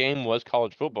 That game was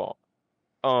college football.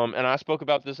 And I spoke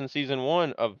about this in season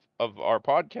 1 of our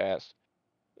podcast,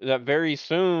 that very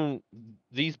soon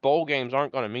these bowl games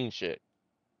aren't going to mean shit.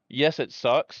 Yes, it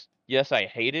sucks. Yes, I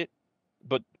hate it.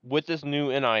 But with this new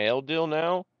NIL deal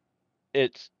now,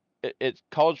 it's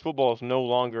college football is no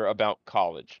longer about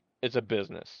college. It's a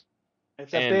business.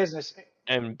 It's a business.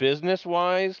 And business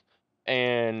wise,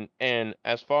 and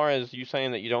as far as you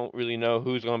saying that you don't really know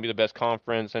who's going to be the best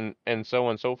conference and so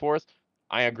on and so forth,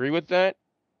 I agree with that.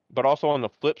 But also on the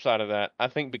flip side of that, I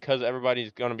think because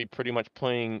everybody's going to be pretty much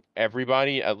playing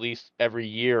everybody at least every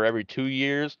year, or every 2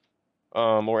 years,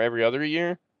 or every other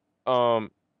year,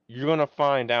 you're going to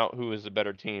find out who is the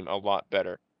better team a lot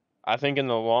better. I think in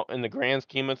the grand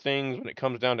scheme of things, when it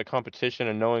comes down to competition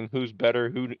and knowing who's better,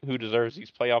 who deserves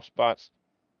these playoff spots,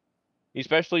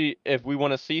 especially if we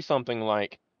want to see something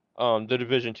like the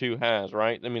Division II has,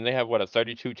 right? I mean, they have a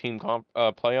 32 team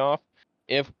playoff.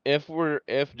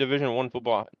 if Division One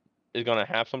football is going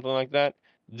to have something like that,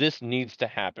 this needs to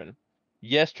happen.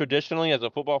 Yes, traditionally as a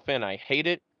football fan, I hate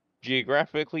it.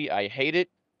 Geographically, I hate it.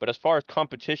 But as far as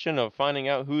competition of finding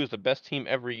out who is the best team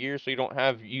every year, so you don't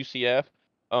have UCF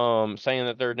saying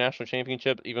that they're national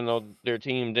championship even though their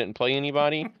team didn't play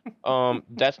anybody,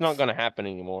 that's not going to happen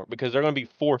anymore because they're going to be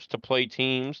forced to play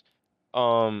teams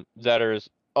that are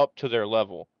up to their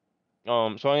level.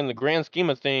 So in the grand scheme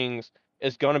of things,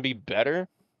 it's going to be better,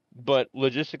 but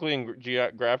logistically and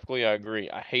geographically, I agree.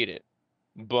 I hate it.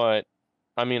 But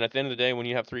I mean, at the end of the day, when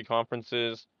you have three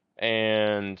conferences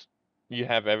and you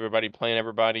have everybody playing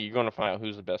everybody, you're going to find out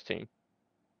who's the best team.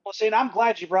 Well, see, and I'm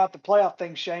glad you brought up the playoff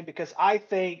thing, Shane, because I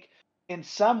think in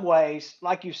some ways,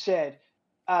 like you said,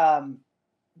 um,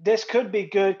 this could be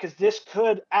good because this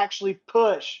could actually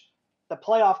push the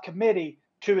playoff committee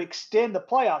to extend the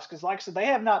playoffs. Because, like I said, they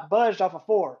have not budged off of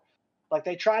 4. Like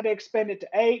they tried to expand it to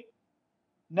 8,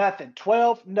 nothing.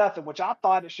 12, nothing. Which I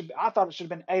thought it should. I thought it should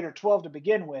have been 8 or 12 to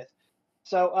begin with.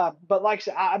 So, but like I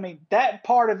said, I mean that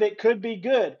part of it could be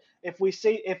good if we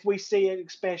see an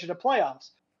expansion of playoffs.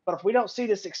 But if we don't see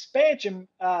this expansion,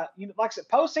 like I said,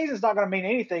 postseason is not going to mean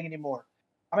anything anymore.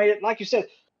 I mean, like you said,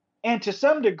 and to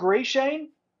some degree, Shane,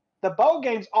 the bowl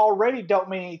games already don't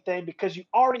mean anything because you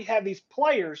already have these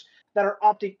players that are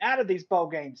opting out of these bowl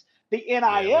games. The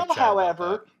NIL,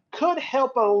 however, could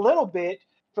help a little bit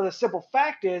for the simple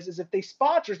fact is if these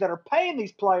sponsors that are paying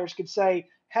these players could say,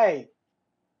 hey,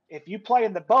 if you play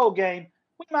in the bowl game,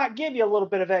 we might give you a little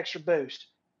bit of extra boost.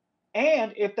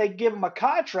 And if they give them a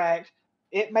contract,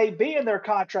 it may be in their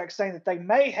contract saying that they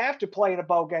may have to play in a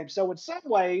bowl game. So in some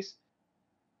ways,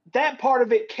 that part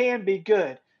of it can be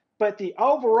good. But the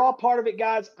overall part of it,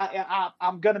 guys,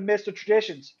 I'm going to miss the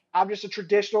traditions. I'm just a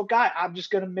traditional guy. I'm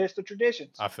just going to miss the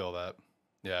traditions. I feel that.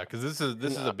 Yeah, because this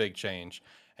is a big change.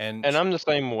 And I'm the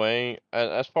same way.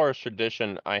 As far as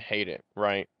tradition, I hate it,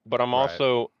 right? But I'm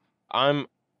also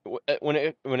when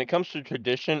it comes to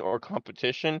tradition or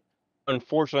competition,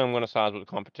 unfortunately, I'm going to side with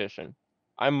competition.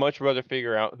 I'd much rather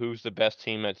figure out who's the best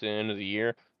team at the end of the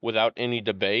year without any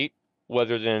debate,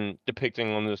 rather than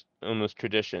depicting on this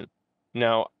tradition.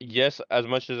 Now, yes, as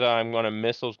much as I'm going to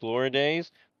miss those glory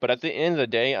days, but at the end of the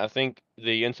day, I think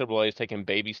the NCAA is taking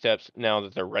baby steps now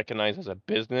that they're recognized as a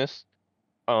business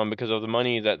because of the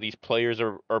money that these players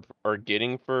are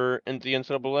getting for the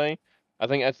NCAA. I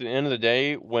think at the end of the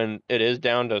day, when it is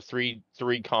down to three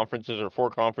conferences or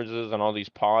 4 conferences and all these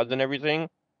pods and everything,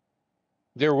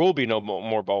 there will be no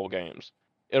more bowl games.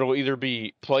 It'll either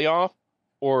be playoff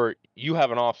or you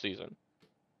have an off season.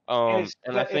 And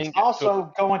I It's think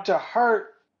also going to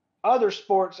hurt other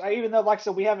sports, even though, like I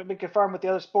said, we haven't been confirmed with the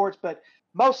other sports, but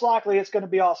most likely it's going to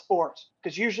be all sports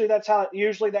because usually that's how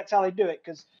they do it.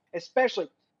 Because especially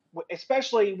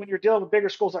when you're dealing with bigger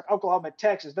schools like Oklahoma and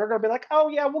Texas, they're going to be like, oh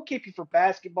yeah, we'll keep you for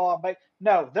basketball. But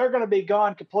no, they're going to be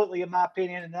gone completely, in my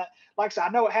opinion. And that, like I said, I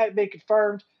know it hadn't been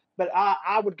confirmed, but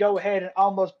I would go ahead and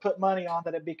almost put money on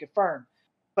that it'd be confirmed.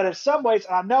 But in some ways,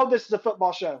 I know this is a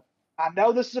football show.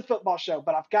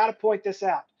 But I've got to point this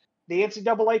out. The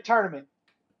NCAA tournament.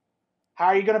 How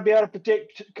are you going to be able to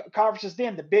predict conferences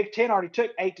then? The Big Ten already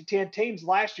took 8 to 10 teams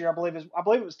last year. I believe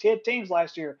it was 10 teams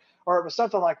last year, or it was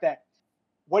something like that.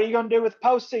 What are you going to do with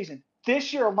postseason?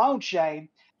 This year alone, Shane,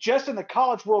 just in the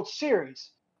College World Series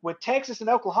with Texas and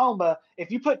Oklahoma,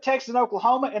 if you put Texas and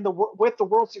Oklahoma with the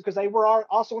World Series, because they were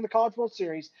also in the College World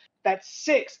Series, that's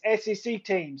 6 SEC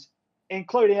teams,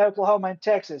 including Oklahoma and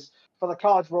Texas, for the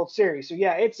College World Series. So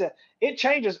yeah, it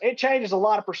changes a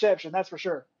lot of perception, that's for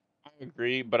sure. I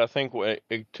agree, but I think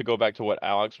to go back to what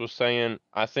Alex was saying,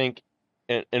 I think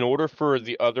in order for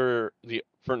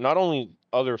for not only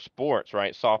other sports,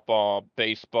 right, softball,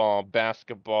 baseball,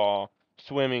 basketball,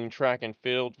 swimming, track and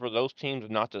field, for those teams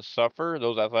not to suffer,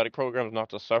 those athletic programs not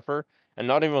to suffer, and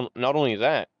not only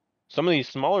that, some of these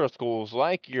smaller schools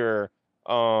like your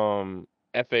FAU,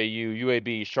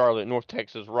 UAB, Charlotte, North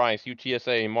Texas, Rice,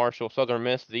 UTSA, Marshall, Southern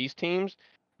Miss, these teams,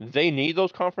 they need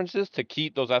those conferences to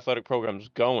keep those athletic programs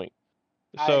going.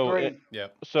 I agree.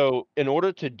 So in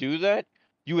order to do that,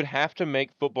 you would have to make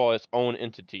football its own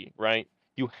entity, right?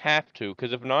 You have to,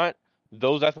 because if not,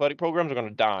 those athletic programs are going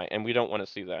to die, and we don't want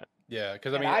to see that. Yeah,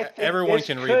 because I mean, everyone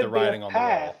can read the writing on the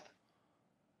wall.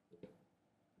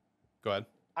 Go ahead.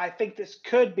 I think this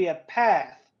could be a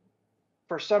path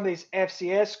for some of these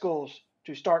FCS schools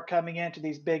to start coming into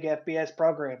these big FBS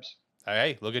programs.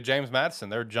 Hey, look at James Madison.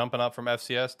 They're jumping up from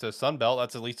FCS to Sunbelt.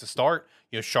 That's at least a start.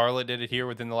 Charlotte did it here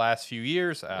within the last few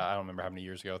years. I don't remember how many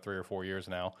years ago, 3 or 4 years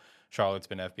now. Charlotte's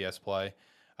been FBS play.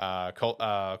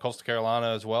 Coastal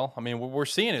Carolina as well. I mean, we're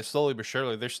seeing it slowly but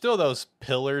surely. There's still those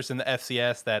pillars in the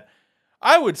FCS that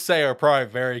I would say are probably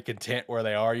very content where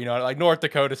they are. You know, like North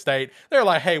Dakota State, they're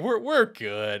like, hey, we're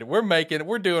good.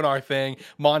 We're doing our thing.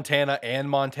 Montana and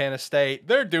Montana State,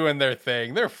 they're doing their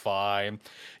thing. They're fine.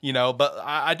 You know, but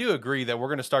I do agree that we're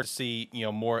going to start to see, you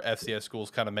know, more FCS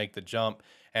schools kind of make the jump.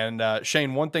 And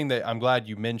Shane, one thing that I'm glad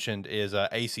you mentioned is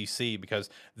ACC, because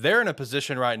they're in a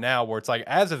position right now where it's like,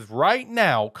 as of right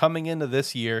now, coming into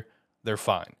this year, they're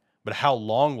fine. But how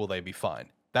long will they be fine?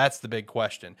 That's the big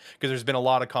question, because there's been a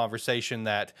lot of conversation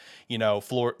that, you know,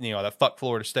 that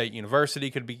Florida State University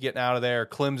could be getting out of there,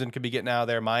 Clemson could be getting out of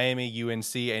there, Miami,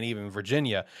 UNC, and even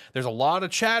Virginia. There's a lot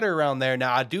of chatter around there.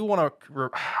 Now, I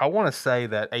want to say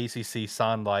that ACC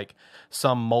signed like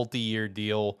some multi-year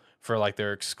deal for like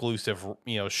their exclusive,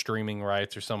 you know, streaming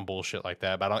rights or some bullshit like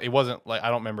that. But it wasn't like, I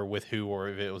don't remember with who or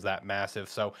if it was that massive.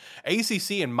 So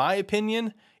ACC, in my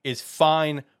opinion, is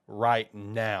fine right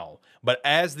now. But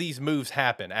as these moves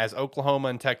happen, as Oklahoma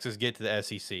and Texas get to the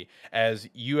SEC, as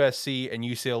USC and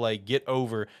UCLA get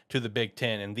over to the Big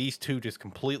Ten, and these two just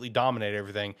completely dominate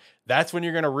everything, that's when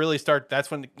you're going to really start. That's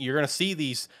when you're going to see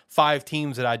these 5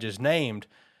 teams that I just named,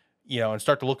 you know, and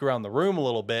start to look around the room a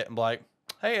little bit and be like,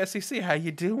 hey, SEC, how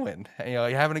you doing? You know,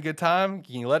 you having a good time?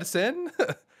 Can you let us in?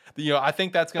 You know, I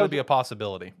think that's going to be a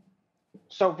possibility.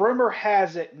 So rumor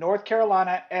has it, North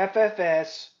Carolina,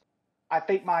 FFS, I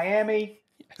think Miami,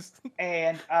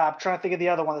 and I'm trying to think of the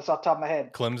other one that's off the top of my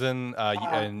head. Clemson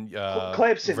and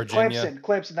Clemson, Virginia.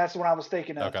 Clemson. That's the one I was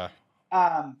thinking of. Okay.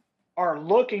 Are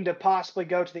looking to possibly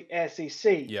go to the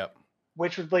SEC. Yep.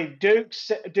 Which would leave Duke,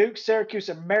 Syracuse,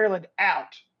 and Maryland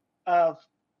out of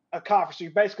a conference. So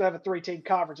you basically have a 3-team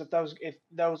conference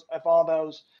if all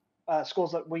those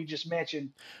schools that we just mentioned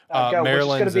go, which is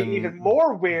going to be even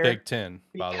more weird. Big Ten,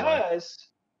 by the way.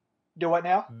 Do what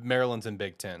now? Maryland's in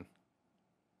Big Ten.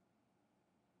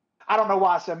 I don't know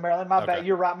why I said Maryland. My bad.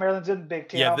 You're right. Maryland's in the Big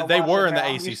Ten. Yeah, they were in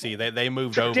the ACC. They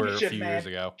moved over a few years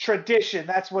ago. Tradition.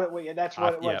 That's what it was.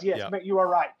 Yes, you are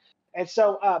right. And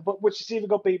so, but which is even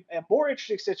going to be a more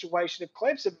interesting situation if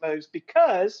Clemson moves,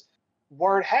 because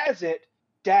word has it,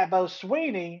 Dabo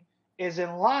Swinney is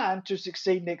in line to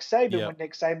succeed Nick Saban when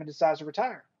Nick Saban decides to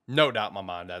retire. No doubt in my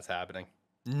mind that's happening.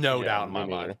 No doubt in my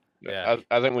mind. Yeah,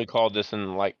 I think we called this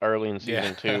in like early in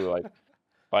season 2,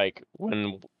 like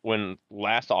when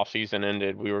last offseason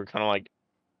ended, we were kind of like,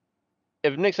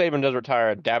 if Nick Saban does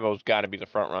retire, Dabo's got to be the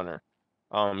front runner.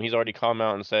 He's already come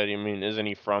out and said, I mean, isn't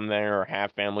he from there or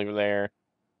have family there?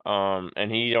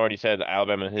 And he already said that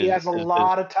Alabama. He has a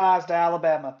lot of ties to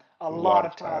Alabama. A lot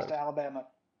of ties to Alabama.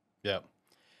 Yep.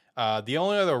 The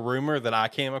only other rumor that I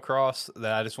came across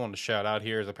that I just wanted to shout out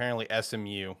here is apparently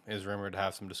SMU is rumored to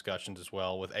have some discussions as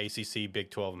well with ACC,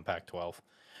 Big 12, and Pac-12.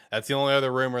 That's the only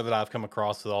other rumor that I've come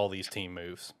across with all these team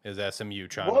moves is SMU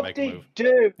trying to make a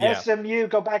move. SMU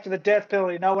go back to the death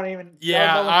penalty. No one even.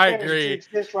 Yeah, no one I agree.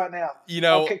 Exists right now. You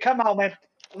know, okay, come on, man.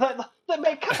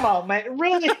 Come on, man.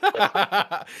 Really?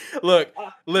 Look,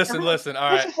 listen.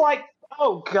 All right. This is like,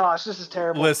 oh gosh, this is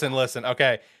terrible. Listen.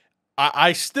 Okay,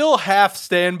 I still half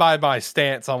stand by my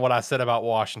stance on what I said about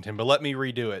Washington, but let me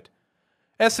redo it.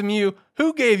 SMU,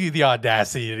 who gave you the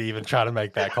audacity to even try to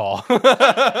make that call?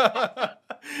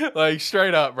 Like,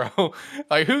 straight up, bro.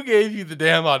 Like, who gave you the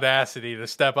damn audacity to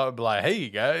step up and be like, hey, you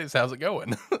guys, how's it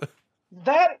going?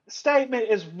 That statement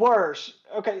is worse.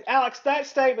 Okay, Alex, that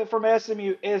statement from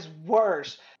SMU is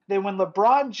worse than when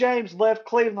LeBron James left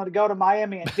Cleveland to go to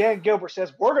Miami and Dan Gilbert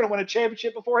says, we're going to win a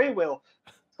championship before he will.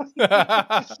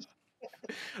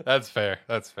 That's fair.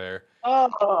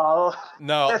 Oh,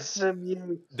 no,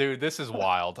 SMU. Dude, this is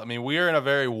wild. I mean, we are in a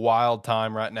very wild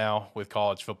time right now with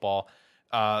college football.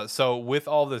 So with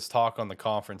all this talk on the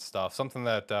conference stuff, something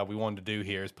that we wanted to do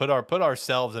here is put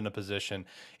ourselves in a position.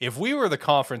 If we were the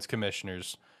conference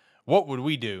commissioners, what would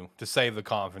we do to save the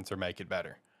conference or make it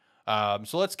better?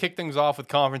 So let's kick things off with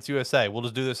Conference USA. We'll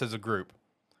just do this as a group.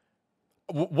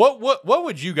 What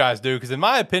would you guys do? Because in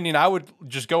my opinion, I would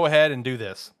just go ahead and do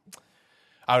this.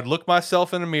 I would look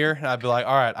myself in the mirror and I'd be like,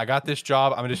 all right, I got this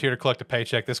job. I'm just here to collect a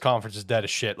paycheck. This conference is dead as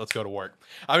shit. Let's go to work.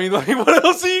 I mean, like, what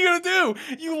else are you going to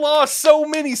do? You lost so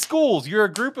many schools. You're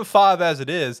a group of 5 as it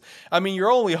is. I mean, your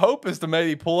only hope is to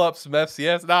maybe pull up some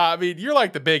FCS. Nah, I mean, you're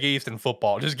like the Big East in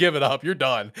football. Just give it up. You're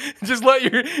done. Just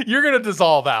you're going to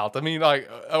dissolve out. I mean, like,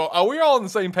 are we all on the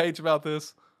same page about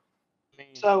this?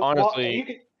 So,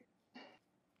 honestly,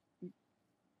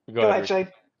 go ahead, Shane.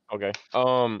 Okay.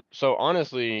 So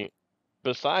honestly,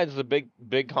 besides the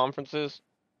big conferences,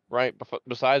 right?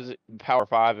 Besides Power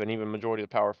 5 and even majority of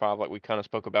the Power 5, like we kind of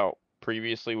spoke about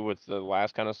previously with the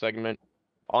last kind of segment,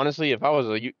 honestly, if I was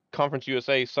a Conference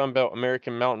USA, Sun Belt,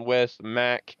 American, Mountain West,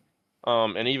 MAC,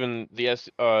 and even the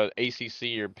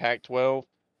ACC or Pac-12,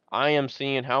 I am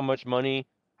seeing how much money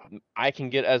I can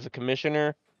get as a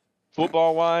commissioner,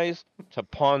 football wise, to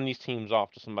pawn these teams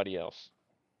off to somebody else.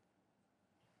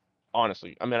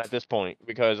 Honestly, I mean, at this point,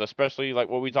 because especially like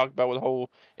what we talked about with the whole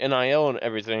NIL and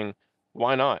everything,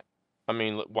 why not? I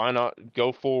mean, why not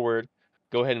go forward,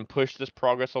 go ahead and push this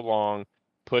progress along,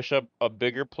 push up a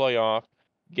bigger playoff,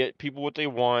 get people what they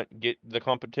want, get the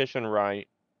competition right,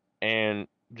 and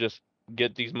just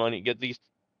get these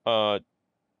uh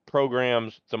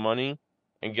programs the money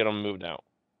and get them moved out.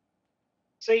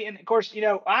 See, and of course,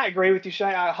 I agree with you,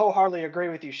 Shane. I wholeheartedly agree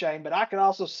with you, Shane. But I could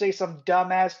also see some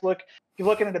dumbass look. You're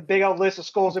looking at a big old list of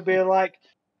schools and being like,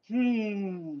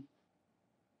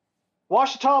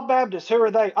 Washita Baptist, who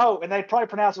are they? Oh, and they probably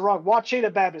pronounce it wrong.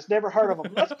 Wachita Baptist, never heard of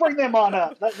them. Let's bring them on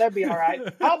up. That'd be all right.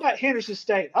 How about Henderson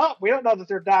State? Oh, we don't know that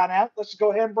they're dying out. Let's just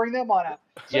go ahead and bring them on out.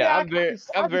 So, Yeah, I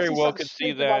I very well something could see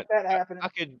stupid like that. that happening.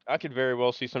 I could very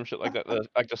well see some shit like that,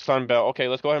 like the Sun Belt. Okay,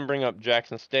 let's go ahead and bring up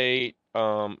Jackson State.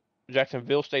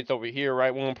 Jacksonville State's over here,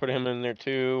 right? We want to put him in there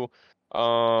too. We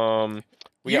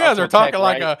You got guys are Arkansas talking Tech,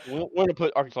 like right? We want to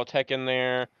put Arkansas Tech in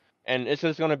there, and it's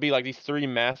just going to be like these three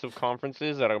massive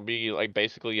conferences that'll be like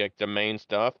basically like the main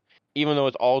stuff. Even though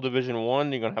it's all Division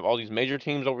One, you're going to have all these major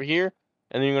teams over here,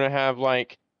 and then you're going to have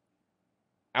like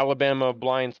Alabama,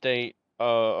 Blind State,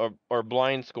 or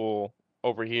Blind School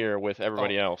over here with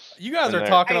everybody else. You guys And are they're-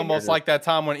 talking Hey, almost like that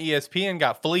time when ESPN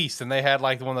got fleeced and they had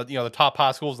like one of the, the top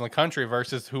high schools in the country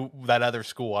versus that other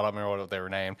school. I don't remember what they were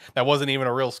named. That wasn't even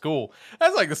a real school.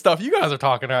 That's like the stuff you guys are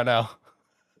talking right now.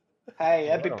 Hey,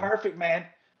 that'd be Wow. perfect, man.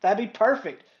 That'd be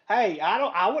perfect. Hey,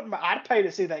 I'd pay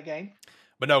to see that game.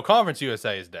 But no, Conference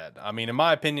USA is dead. I mean, in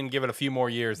my opinion, give it a few more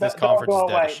years, this They'll conference go is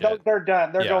dead away. as shit. They're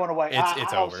done. They're Yeah, going away. it's I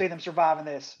don't over. see them surviving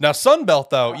this. Now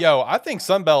Sunbelt though, I think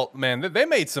Sunbelt, man, they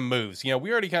made some moves. We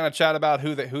already kind of chat about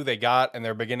who they got and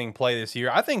their beginning play this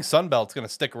year. I think Sunbelt's going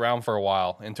to stick around for a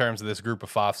while in terms of this group of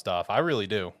 5 stuff. I really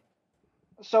do.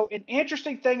 So an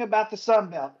interesting thing about the Sun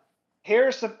Belt.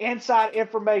 Here's some inside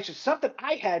information, something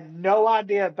I had no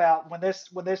idea about when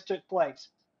this took place.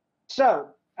 So,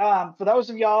 for those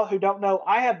of y'all who don't know,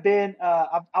 I have been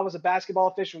I was a basketball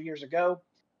official years ago.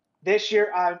 This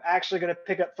year, I'm actually going to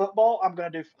pick up football. I'm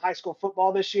going to do high school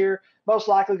football this year. Most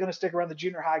likely going to stick around the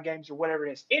junior high games or whatever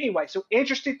it is. Anyway, so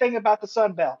interesting thing about the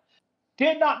Sun Belt.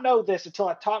 Did not know this until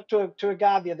I talked to a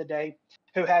guy the other day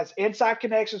who has inside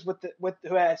connections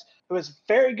who is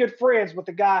very good friends with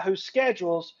the guy who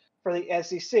schedules for the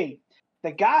SEC.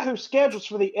 The guy who schedules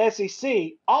for the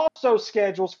SEC also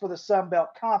schedules for the Sun Belt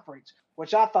Conference,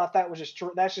 which I thought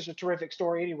that's just a terrific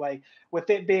story anyway, with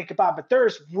it being combined. But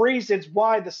there's reasons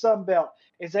why the Sun Belt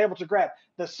is able to grab.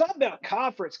 The Sun Belt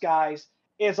Conference, guys,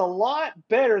 is a lot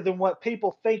better than what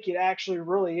people think it actually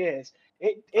really is.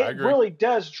 It really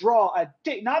does draw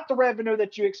not the revenue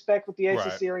that you expect with the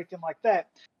SEC or anything like that,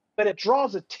 but it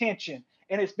draws attention,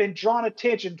 and it's been drawn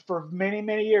attention for many,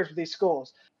 many years with these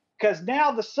schools. Because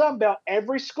now the Sun Belt,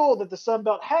 every school that the Sun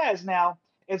Belt has now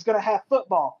is going to have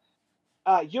football.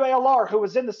 UALR, who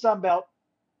was in the Sun Belt,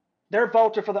 they're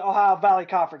voted for the Ohio Valley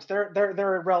Conference. They're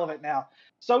irrelevant now.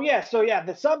 So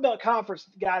the Sun Belt Conference,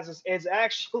 guys, is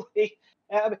actually.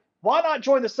 Why not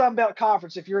join the Sun Belt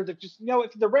Conference if you're if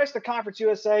the rest of the Conference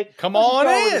USA? Come on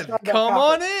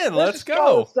in. Let's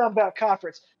go. The Sun Belt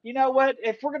Conference. You know what?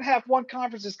 If we're gonna have one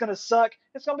conference that's gonna suck,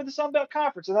 it's gonna be the Sun Belt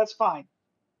Conference, and that's fine.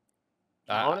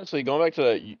 Honestly, going back to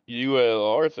that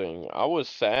ULR thing, I was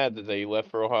sad that they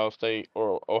left for Ohio State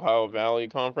or Ohio Valley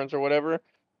Conference or whatever,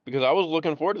 because I was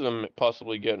looking forward to them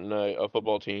possibly getting a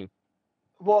football team.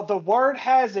 Well, the word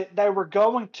has it they were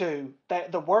going to.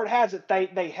 The word has it they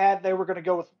were going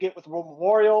to get with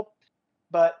Memorial,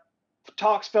 but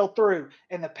talks fell through,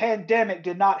 and the pandemic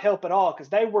did not help at all because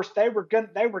they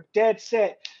were dead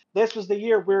set. This was the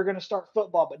year we were going to start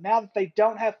football, but now that they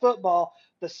don't have football,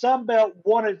 the Sun Belt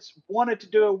wanted to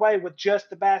do away with just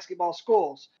the basketball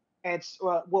schools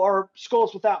or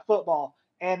schools without football,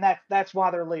 and that's why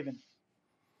they're leaving.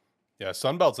 Yeah,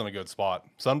 Sunbelt's in a good spot.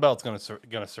 Sunbelt's going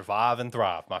to survive and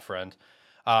thrive, my friend.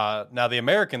 Now the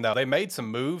American though, they made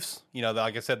some moves.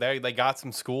 Like I said, they got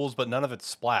some schools, but none of it's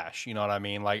splash. You know what I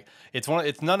mean? Like it's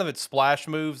none of it's splash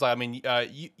moves. I mean,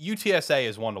 UTSA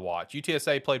is one to watch.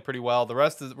 UTSA played pretty well. The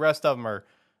rest of them are,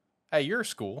 hey, your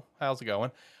school, how's it going?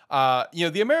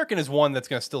 The American is one that's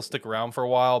going to still stick around for a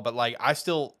while, but like I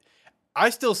still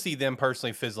see them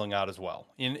personally fizzling out as well.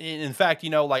 In fact,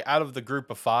 like out of the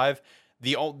group of 5.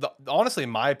 Honestly,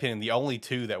 in my opinion, the only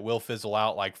 2 that will fizzle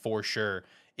out, like for sure,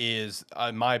 is,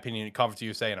 in my opinion, Conference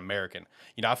USA and American.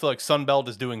 You know, I feel like Sun Belt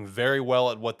is doing very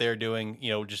well at what they're doing, you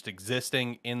know, just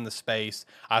existing in the space.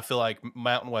 I feel like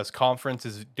Mountain West Conference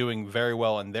is doing very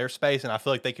well in their space, and I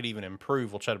feel like they could even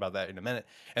improve. We'll chat about that in a minute.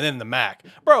 And then the MAC.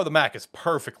 Bro, the MAC is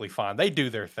perfectly fine. They do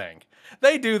their thing.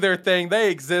 They do their thing.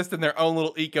 They exist in their own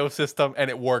little ecosystem, and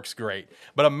it works great.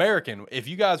 But American, if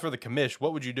you guys were the commish,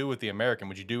 what would you do with the American?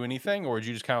 Would you do anything, or would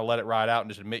you just kind of let it ride out and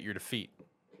just admit your defeat?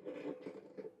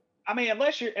 I mean,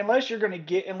 unless you're going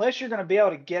to be able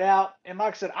to get out, and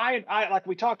like I said, I like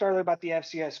we talked earlier about the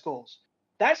FCS schools.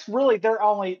 That's really going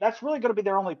to be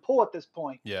their only pull at this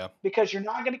point. Yeah. Because you're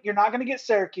not going to get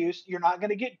Syracuse, you're not going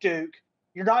to get Duke,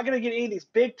 you're not going to get any of these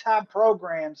big time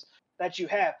programs that you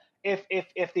have.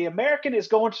 If the American is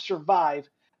going to survive,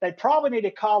 they probably need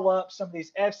to call up some of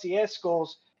these FCS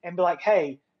schools and be like,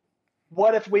 hey,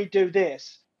 what if we do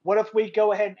this? What if we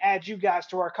go ahead and add you guys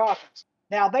to our conference?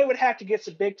 Now they would have to get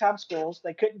some big time schools.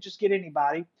 They couldn't just get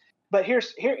anybody. But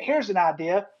here's an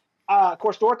idea. Of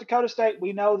course, North Dakota State.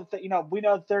 We know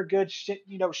that they're good.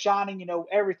 Shining.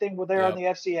 Everything. Where they're on the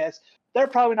FCS. They're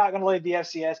probably not going to leave the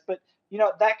FCS. But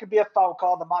that could be a phone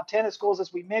call. The Montana schools,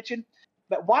 as we mentioned.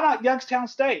 But why not Youngstown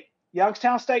State?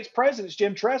 Youngstown State's president is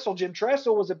Jim Tressel. Jim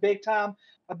Tressel was a big time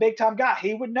guy.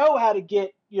 He would know how to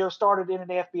get started in an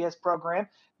FBS program.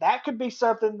 That could be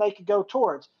something they could go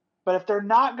towards. But if they're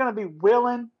not going to be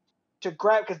willing to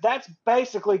grab, because that's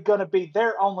basically going to be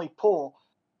their only pull,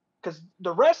 because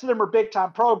the rest of them are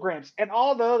big-time programs. And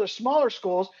all the other smaller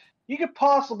schools, you could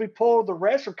possibly pull the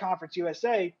rest of Conference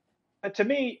USA. But to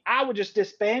me, I would just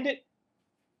disband it,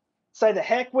 say the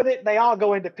heck with it. They all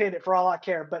go independent for all I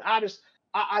care. But I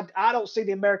don't see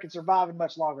the Americans surviving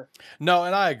much longer. No,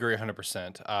 and I agree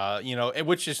 100%.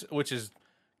 Which is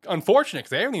unfortunate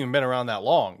because they haven't even been around that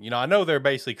long. I know they're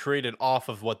basically created off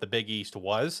of what the Big East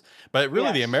was, but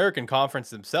really the American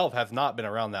Conference themselves have not been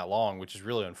around that long, which is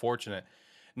really unfortunate.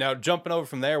 Now, jumping over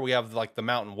from there, we have like the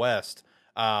Mountain West.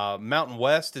 Mountain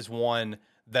West is one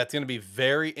that's going to be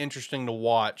very interesting to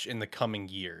watch in the coming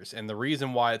years. And the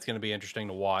reason why it's going to be interesting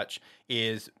to watch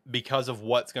is because of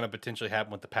what's going to potentially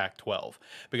happen with the Pac-12.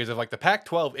 Because if like the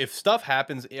Pac-12, if stuff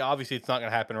happens, obviously it's not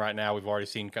going to happen right now. We've already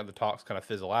seen kind of the talks kind of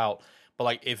fizzle out. But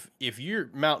like if you're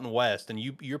Mountain West and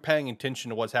you're paying attention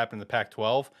to what's happening in the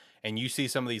Pac-12 and you see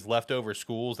some of these leftover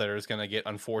schools that are just going to get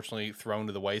unfortunately thrown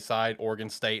to the wayside, Oregon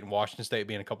State and Washington State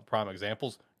being a couple prime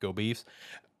examples, go Beefs.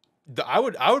 I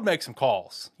would make some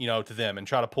calls, to them and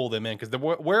try to pull them in because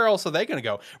where else are they going to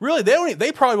go? Really,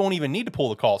 they probably won't even need to pull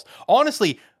the calls.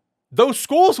 Honestly, those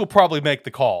schools will probably make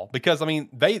the call because, I mean,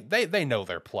 they know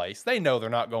their place. They know they're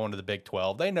not going to the Big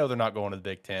 12. They know they're not going to the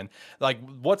Big 10. Like,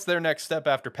 what's their next step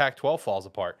after Pac-12 falls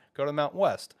apart? Go to the Mountain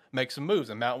West, make some moves,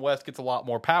 and Mountain West gets a lot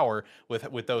more power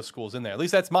with those schools in there. At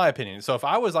least that's my opinion. So if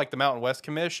I was like the Mountain West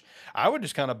commish, I would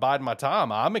just kind of bide my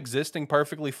time. I'm existing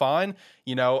perfectly fine.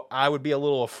 I would be a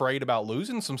little afraid about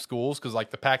losing some schools because,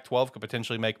 like, the Pac-12 could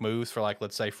potentially make moves for, like,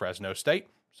 let's say Fresno State,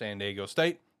 San Diego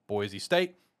State, Boise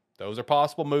State. Those are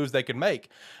possible moves they could make.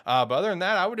 But other than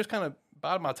that, I would just kind of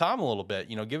bide my time a little bit.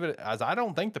 Give it, as I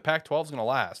don't think the Pac-12 is going to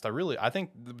last. I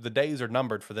think the days are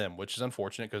numbered for them, which is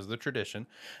unfortunate because of the tradition.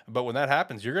 But when that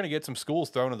happens, you're going to get some schools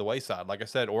thrown to the wayside. Like I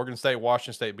said, Oregon State,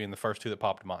 Washington State being the first two that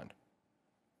popped to mind.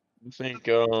 I think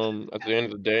at the end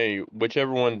of the day,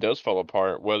 whichever one does fall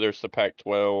apart, whether it's the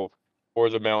Pac-12 or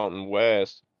the Mountain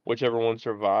West, whichever one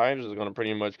survives is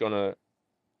pretty much going to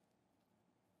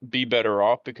be better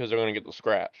off because they're going to get the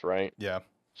scraps, right? Yeah.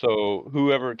 So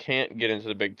whoever can't get into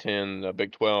the Big 10, the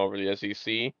Big 12, or the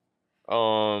SEC,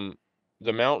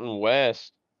 the Mountain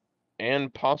West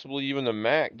and possibly even the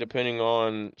MAC, depending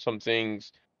on some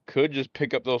things, could just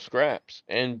pick up those scraps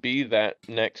and be that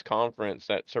next conference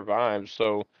that survives.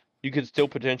 So you could still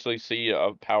potentially see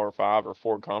a Power 5 or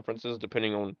 4 conferences,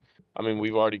 depending on, I mean,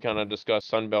 we've already kind of discussed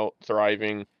Sun Belt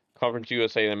thriving, Conference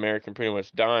USA and American pretty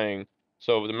much dying.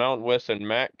 So if the Mountain West and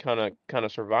MAC kind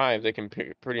of survive, they can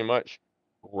pretty much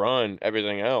run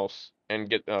everything else and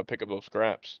get pick up those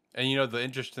scraps. And the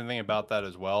interesting thing about that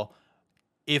as well,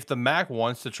 if the MAC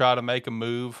wants to try to make a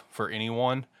move for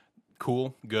anyone,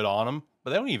 cool, good on them.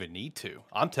 But they don't even need to.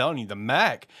 I'm telling you, the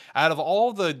MAC, out of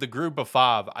all the group of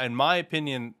 5, in my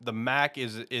opinion, the MAC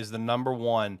is the number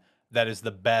one that is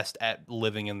the best at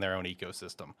living in their own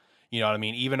ecosystem. You know what I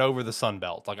mean? Even over the Sun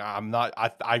Belt. Like,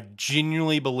 I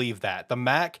genuinely believe that. The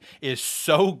MAC is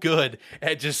so good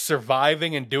at just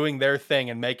surviving and doing their thing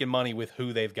and making money with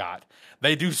who they've got.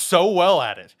 They do so well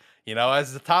at it.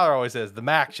 As Tyler always says, the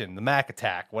Maction, the Mac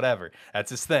attack, whatever. That's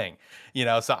his thing.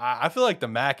 So I feel like the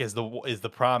MAC is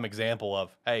the prime example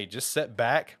of, hey, just sit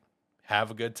back,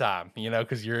 have a good time,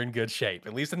 because you're in good shape.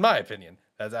 At least in my opinion.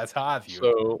 That's how I view it.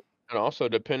 So And also,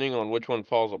 depending on which one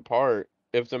falls apart,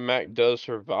 if the MAC does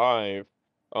survive,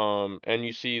 and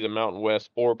you see the Mountain West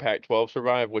or Pac-12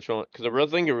 survive, which one? Because I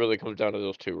think it really comes down to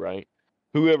those two, right?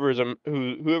 Whoever is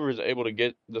able to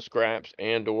get the scraps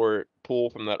and or pull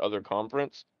from that other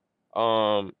conference,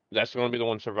 that's going to be the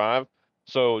one to survive.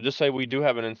 So just say we do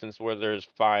have an instance where there's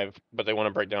 5, but they want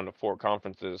to break down to 4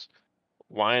 conferences.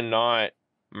 Why not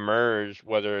merge,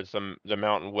 whether it's the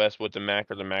Mountain West with the MAC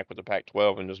or the MAC with the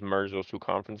Pac-12, and just merge those 2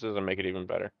 conferences and make it even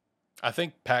better? I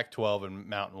think Pac-12 and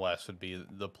Mountain West would be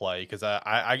the play because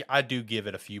I do give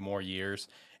it a few more years,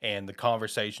 and the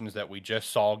conversations that we just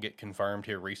saw get confirmed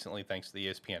here recently, thanks to the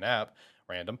ESPN app,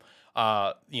 random,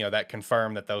 that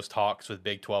confirmed that those talks with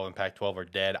Big 12 and Pac-12 are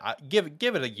dead. Give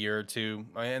it a year or two,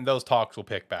 and those talks will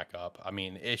pick back up. I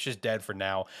mean, it's just dead for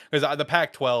now because the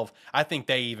Pac-12, I think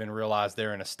they even realize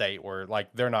they're in a state where like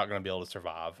they're not going to be able to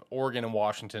survive. Oregon and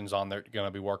Washington's going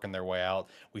to be working their way out.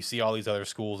 We see all these other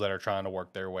schools that are trying to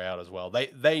work their way out as well.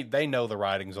 They know the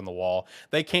writings on the wall.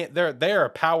 They can't. They're a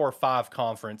Power 5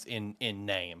 conference in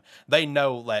name. They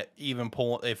know that even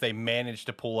if they manage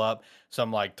to pull up some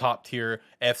like top tier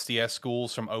FCS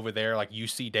schools from over there, like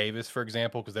UC Davis, for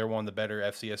example, because they're one of the better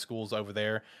FCS schools over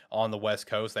there on the West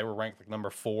Coast. They were ranked like number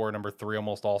 4, number 3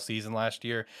 almost all season last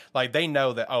year. Like they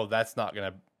know that,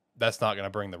 that's not gonna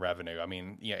bring the revenue. I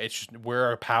mean,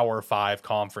 we're a Power 5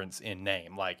 conference in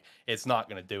name. Like it's not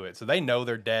gonna do it. So they know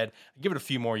they're dead. Give it a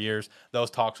few more years, those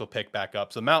talks will pick back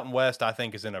up. So Mountain West, I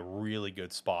think, is in a really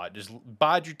good spot. Just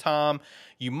bide your time.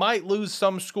 You might lose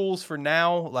some schools for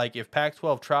now. Like if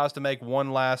Pac-12 tries to make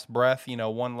one last breath,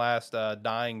 one last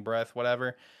dying breath,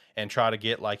 whatever, and try to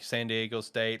get like San Diego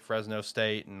State, Fresno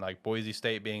State, and like Boise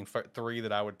State being 3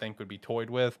 that I would think would be toyed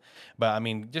with. But I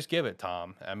mean, just give it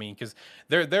time. I mean, because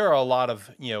there are a lot of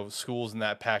schools in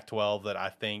that Pac-12 that I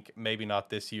think maybe not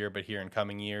this year, but here in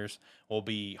coming years will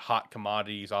be hot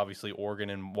commodities. Obviously, Oregon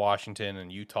and Washington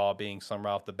and Utah being some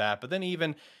right off the bat. But then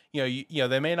even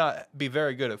they may not be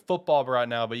very good at football right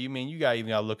now, but you got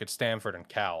to look at Stanford and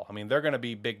Cal. I mean, they're going to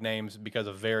be big names because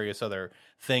of various other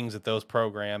things that those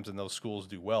programs and those schools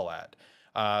do well at.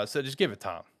 So just give it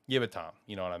time. Give it time.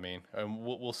 You know what I mean? And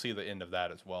we'll see the end of that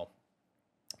as well.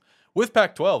 With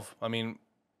Pac-12, I mean,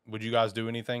 would you guys do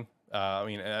anything? If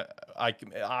I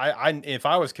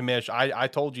was commish, I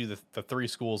told you the 3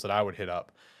 schools that I would hit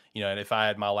up. And if I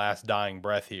had my last dying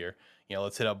breath here,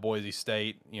 let's hit up Boise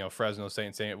State, Fresno State,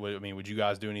 and St. Would you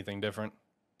guys do anything different,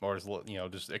 or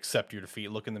just accept your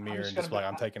defeat, look in the mirror, and just like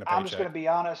I'm taking a paycheck? I'm just going to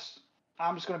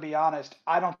be honest.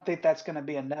 I don't think that's going to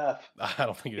be enough. I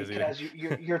don't think it is either.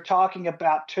 Because you're talking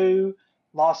about 2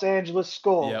 Los Angeles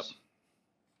schools.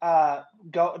 Yep.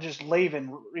 Just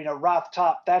leaving, right off the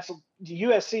top. That's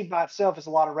USC by itself is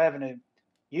a lot of revenue.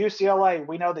 UCLA,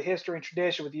 we know the history and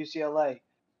tradition with UCLA.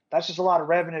 That's just a lot of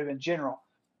revenue in general.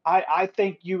 I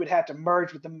think you would have to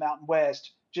merge with the Mountain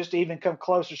West just to even come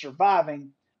close to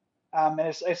surviving. And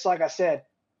it's like I said,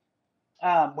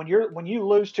 when you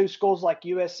lose 2 schools like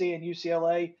USC and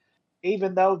UCLA,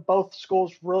 even though both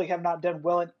schools really have not done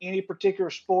well in any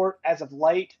particular sport as of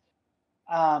late,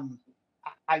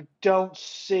 I don't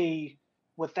see,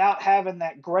 without having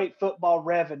that great football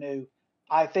revenue,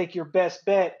 I think your best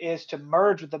bet is to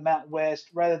merge with the Mountain West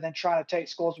rather than trying to take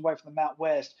schools away from the Mountain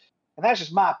West. And that's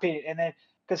just my opinion. And then,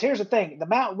 because here's the thing, the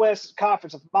Mountain West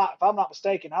Conference, if I'm not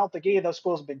mistaken, I don't think any of those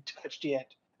schools have been touched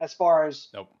yet as far as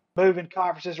moving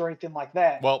conferences or anything like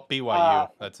that. Well, BYU,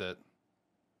 that's it.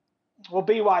 Well,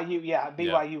 BYU, yeah,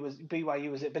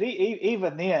 BYU was it. But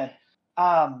even then,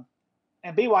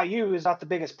 and BYU is not the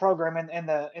biggest program in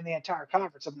the entire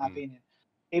conference, in my opinion.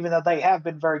 Even though they have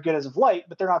been very good as of late,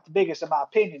 but they're not the biggest, in my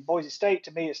opinion. Boise State,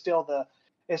 to me, is still the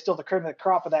cream of the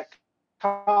crop of that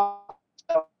conference.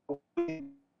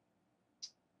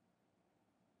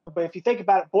 But if you think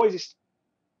about it, Boise State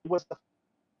was the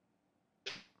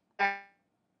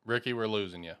Ricky, we're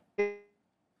losing you.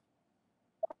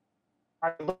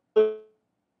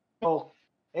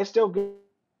 It's still good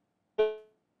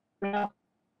now.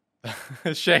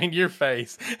 Shane, your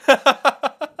face.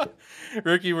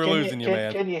 Ricky, we're losing you,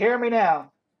 man. Can you hear me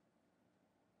now?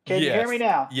 Can you hear me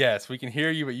now? Yes, we can hear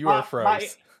you, but you are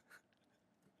froze.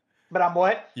 But I'm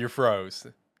what? You're froze.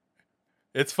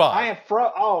 It's fine. I am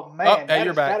froze. Oh, man.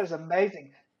 You're back. That is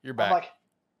amazing. You're back.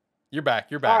 You're back.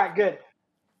 All right, good.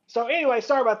 So anyway,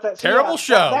 sorry about that. Terrible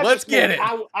show. Let's get it.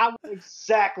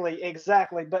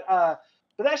 Exactly. But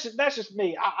that's just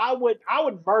me. I would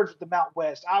merge with the Mountain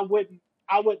West. I wouldn't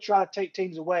try to take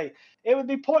teams away. It would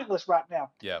be pointless right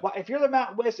now. Yeah. Well, if you're the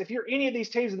Mountain West, if you're any of these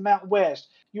teams in the Mountain West,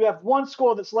 you have one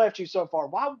school that's left you so far.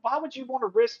 Why would you want to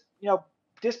risk,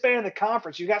 disbanding the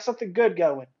conference? You got something good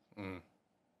going.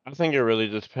 I think it really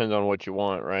just depends on what you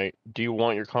want, right? Do you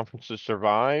want your conference to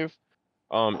survive?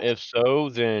 If so,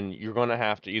 then you're going to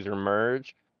have to either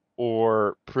merge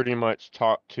or pretty much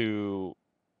talk to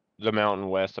the Mountain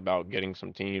West about getting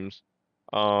some teams,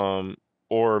 um,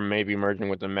 or maybe merging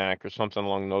with the MAC or something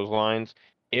along those lines.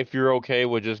 If you're okay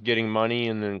with just getting money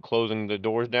and then closing the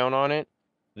doors down on it,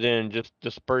 then just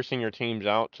dispersing your teams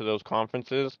out to those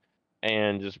conferences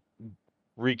and just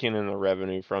reeking in the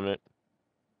revenue from it.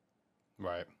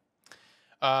 Right.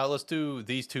 Let's do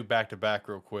these two back to back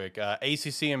real quick.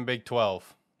 ACC and Big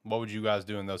 12. What would you guys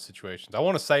do in those situations? I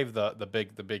want to save the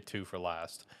big two for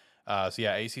last. So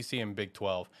yeah, ACC and Big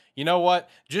 12. You know what?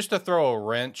 Just to throw a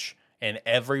wrench in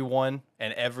everyone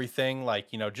and everything, like,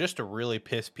 just to really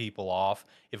piss people off.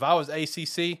 If I was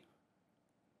ACC,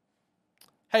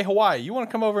 hey, Hawaii, you want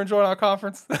to come over and join our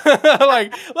conference?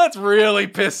 Like, let's really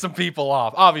piss some people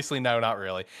off. Obviously, no, not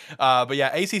really. But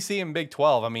yeah, ACC and Big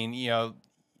 12. I mean,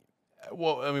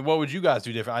 what would you guys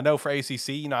do different? I know for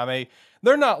ACC,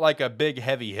 they're not like a big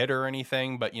heavy hitter or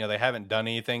anything, but they haven't done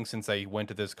anything since they went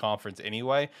to this conference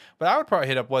anyway. But I would probably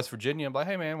hit up West Virginia and be like,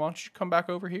 hey man, why don't you come back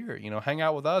over here? Hang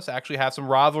out with us. Actually, have some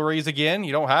rivalries again.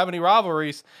 You don't have any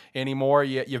rivalries anymore.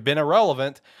 You've been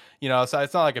irrelevant. So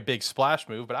it's not like a big splash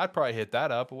move, but I'd probably hit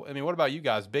that up. I mean, what about you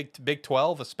guys? Big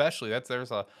 12 especially.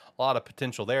 There's a lot of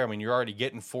potential there. I mean, you're already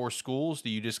getting 4 schools.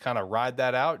 Do you just kind of ride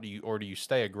that out, or do you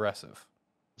stay aggressive?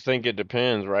 I think it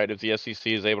depends, right? If the SEC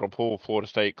is able to pull Florida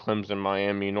State, Clemson,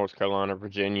 Miami, North Carolina,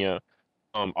 Virginia,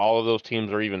 all of those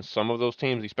teams, or even some of those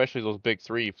teams, especially those big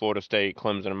three, Florida State,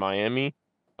 Clemson, and Miami,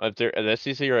 if the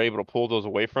SEC are able to pull those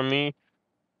away from me,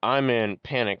 I'm in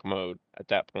panic mode at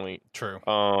that point. True.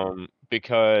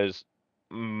 Because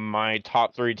my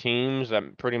top 3 teams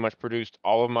that pretty much produced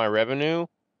all of my revenue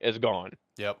is gone.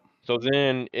 Yep. So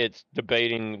then it's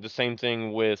debating the same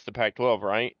thing with the Pac-12,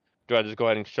 right? Do I just go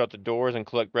ahead and shut the doors and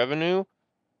collect revenue,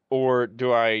 or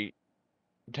do I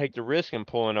take the risk and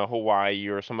pull in a Hawaii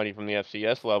or somebody from the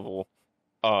FCS level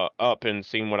up and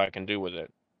seeing what I can do with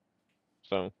it?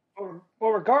 So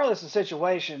Well, regardless of the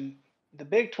situation, the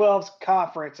Big 12's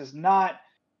conference is not.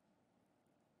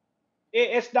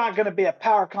 It's not going to be a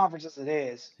power conference as it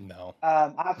is. No.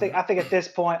 I think at this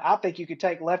point, I think you could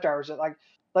take leftovers. Like,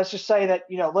 let's just say that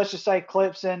let's just say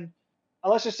Clemson.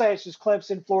 Let's just say it's just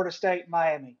Clemson, Florida State,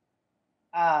 Miami,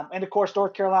 and of course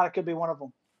North Carolina could be one of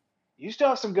them. You still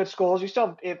have some good schools. You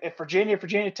still, if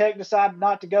Virginia Tech decide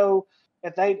not to go,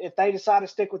 if they decide to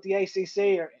stick with the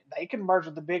ACC, or they can merge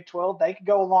with the Big 12, they could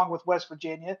go along with West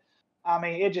Virginia. I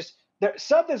mean,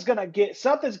 something's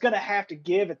gonna have to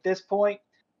give at this point.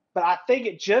 But I think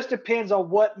it just depends on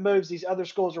what moves these other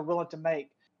schools are willing to make,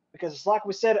 because it's like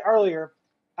we said earlier.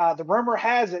 The rumor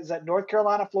has it is that North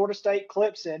Carolina, Florida State,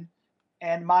 Clemson,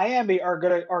 and Miami are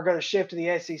gonna shift to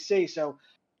the SEC. So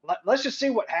let's just see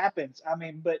what happens. I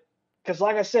mean, but because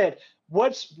like I said,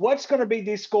 what's going to be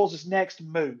these schools' next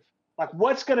move? Like,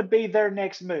 what's going to be their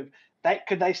next move?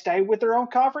 Could they stay with their own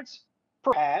conference?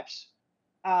 Perhaps.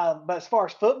 But as far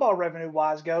as football revenue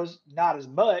wise goes, not as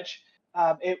much.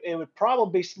 It would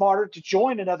probably be smarter to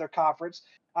join another conference.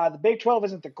 The Big 12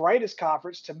 isn't the greatest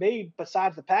conference to me,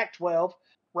 besides the Pac-12.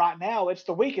 Right now, it's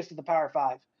the weakest of the Power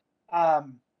Five.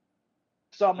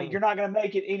 So I mean, you're not going to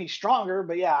make it any stronger.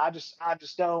 But yeah, I just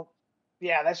don't.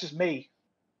 Yeah, that's just me.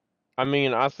 I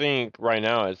mean, I think right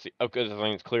now it's because I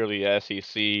think it's clearly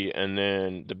SEC and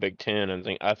then the Big Ten,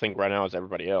 and I think right now it's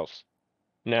everybody else.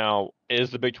 Now,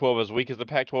 is the Big 12 as weak as the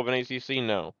Pac-12 and ACC?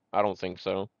 No, I don't think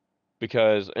so.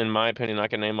 Because in my opinion, I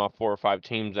can name off 4 or 5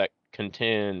 teams that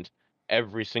contend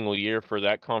every single year for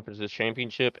that conference's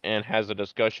championship and has a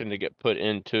discussion to get put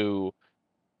into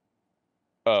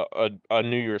a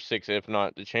New Year's Six, if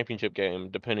not the championship game,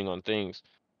 depending on things.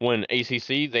 When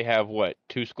ACC, they have what,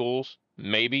 2 schools,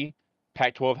 maybe.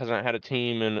 Pac-12 hasn't had a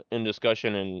team in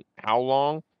discussion in how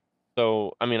long?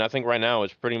 So, I mean, I think right now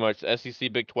it's pretty much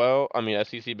SEC Big 12, I mean,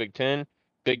 SEC Big 10,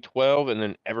 Big 12, and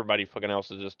then everybody fucking else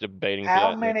is just debating for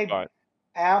that next spot.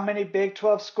 How many Big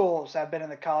 12 schools have been in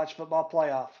the college football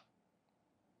playoff?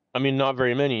 I mean, not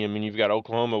very many. I mean, you've got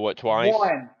Oklahoma, what, twice?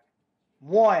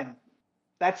 One.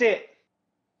 That's it.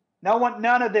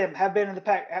 None of them have been in the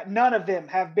pack. None of them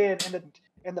have been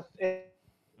in the.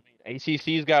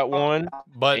 ACC's got one,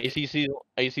 but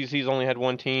ACC's only had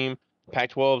one team.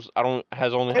 Pac-12's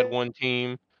has only had one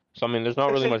team. So I mean, there's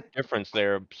not really much difference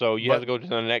there. So you have to go to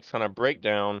the next kind of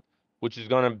breakdown, which is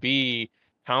going to be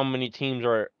how many teams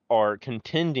are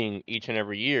contending each and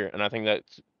every year. And I think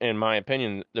that's, in my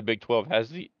opinion, the Big 12 has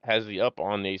the up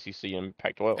on the ACC and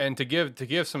Pac-12. And to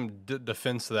give some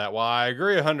defense to that, while I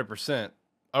agree 100%,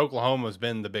 Oklahoma's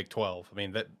been the Big 12. I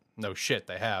mean, that no shit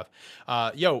they have.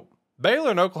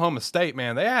 Baylor and Oklahoma State,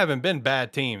 man, they haven't been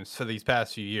bad teams for these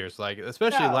past few years. Like,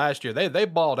 especially No. last year, they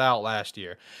balled out last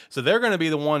year, so they're going to be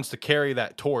the ones to carry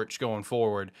that torch going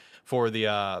forward for the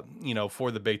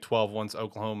for the Big 12 once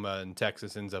Oklahoma and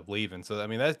Texas ends up leaving. So I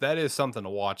mean that is something to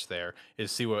watch there,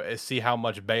 is see how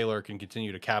much Baylor can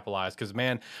continue to capitalize. Because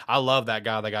man, I love that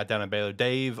guy that got down in Baylor,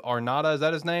 Dave Arnada, is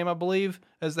that his name? I believe,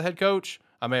 as the head coach.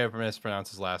 I may have mispronounced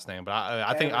his last name, but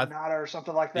I think or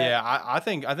something like that. yeah, I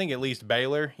think at least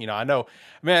Baylor. I know,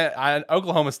 man.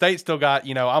 Oklahoma State still got,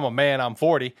 I'm a man. I'm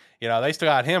 40. They still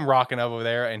got him rocking over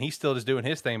there, and he's still just doing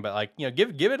his thing. But like, give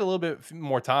it a little bit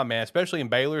more time, man. Especially in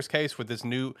Baylor's case with this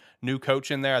new coach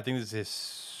in there. I think this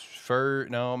is his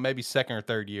maybe second or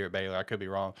third year at Baylor. I could be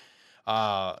wrong.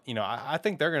 I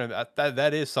think they're gonna.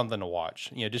 That is something to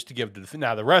watch. Just to give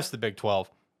now the rest of the Big 12,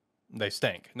 they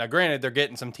stink. Now, granted, they're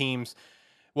getting some teams.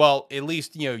 Well, at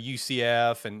least,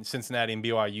 UCF and Cincinnati and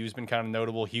BYU has been kind of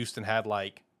notable. Houston had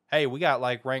hey, we got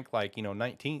ranked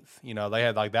 19th. They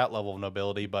had that level of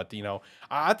nobility. But,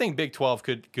 I think Big 12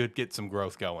 could get some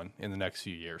growth going in the next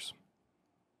few years.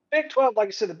 Big 12, like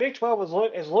I said, the Big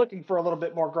 12 is looking for a little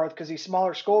bit more growth because these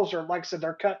smaller schools are, like I said,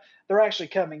 they're actually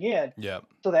coming in. Yeah.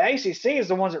 So the ACC is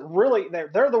the ones that really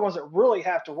they're the ones that really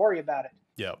have to worry about it.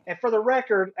 Yeah. And for the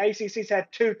record, ACC's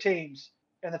had 2 teams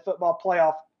in the football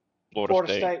playoff.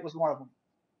 Florida State was one of them.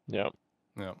 Yep.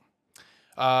 Yeah.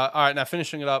 All right, now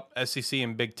finishing it up, SEC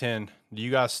and Big Ten. Do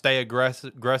you guys stay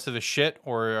aggressive as shit,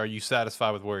 or are you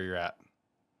satisfied with where you're at?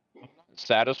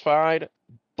 Satisfied,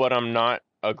 but I'm not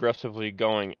aggressively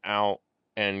going out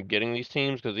and getting these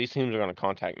teams because these teams are going to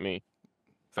contact me.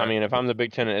 Fair. I mean, if I'm the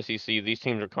Big Ten and SEC, these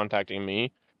teams are contacting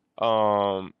me.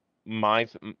 My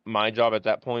job at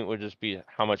that point would just be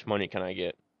how much money can I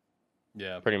get.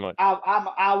 Yeah, pretty much.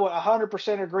 I would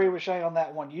 100% agree with Shane on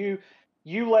that one.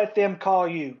 You let them call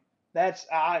you.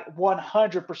 I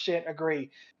 100% agree,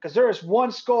 because there is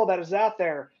one school that is out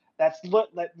there that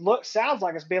sounds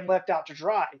like it's being left out to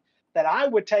dry that I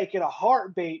would take in a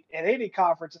heartbeat at any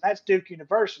conference, and that's Duke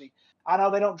University. I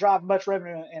know they don't drive much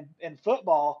revenue in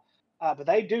football, but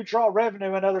they do draw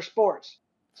revenue in other sports.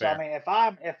 So Fair. I mean,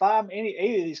 if I'm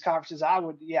any of these conferences, I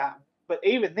would, yeah. But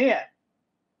even then,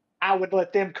 I would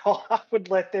let them call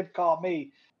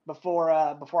me before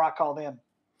I call them.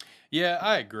 Yeah,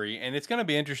 I agree, and it's going to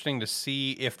be interesting to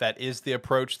see if that is the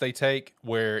approach they take,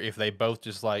 where if they both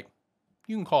just you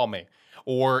can call me,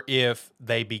 or if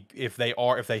they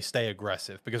stay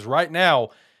aggressive, because right now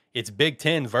it's Big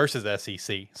Ten versus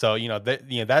SEC, so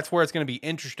that's where it's going to be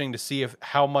interesting to see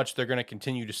how much they're going to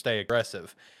continue to stay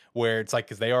aggressive. Where it's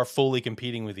because they are fully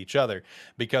competing with each other.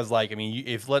 Because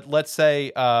if let's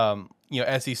say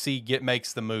SEC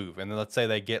makes the move, and then let's say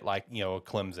they get a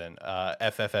Clemson,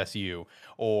 FFSU,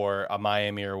 or a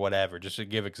Miami or whatever, just to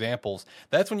give examples.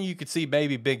 That's when you could see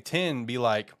maybe Big Ten be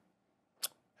like,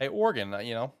 hey, Oregon,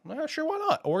 sure, why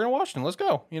not? Oregon, Washington, let's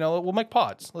go. We'll make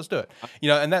pods. Let's do it.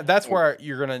 And that's where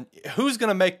who's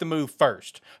gonna make the move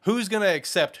first? Who's gonna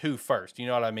accept who first? You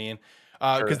know what I mean?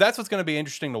 Because that's what's going to be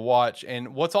interesting to watch.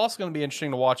 And what's also going to be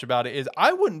interesting to watch about it is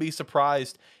I wouldn't be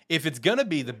surprised if it's going to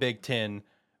be the Big Ten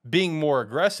being more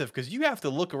aggressive, because you have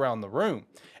to look around the room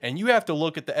and you have to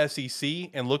look at the SEC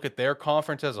and look at their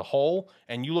conference as a whole,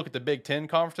 and you look at the Big Ten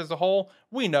conference as a whole.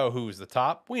 We know who's the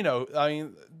top. We know,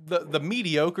 the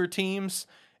mediocre teams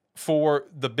for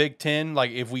the Big Ten,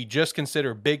 if we just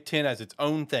consider Big Ten as its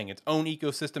own thing, its own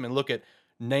ecosystem, and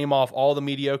name off all the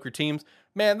mediocre teams,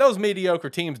 man, those mediocre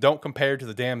teams don't compare to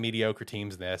the damn mediocre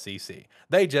teams in the SEC.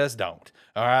 They just don't.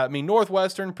 All right.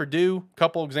 Northwestern, Purdue,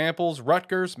 couple examples,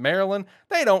 Rutgers, Maryland,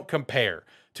 they don't compare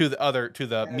to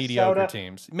the mediocre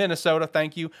teams. Minnesota,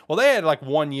 thank you. Well, they had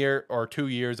 1 year or 2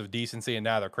 years of decency, and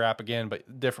now they're crap again,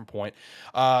 but different point.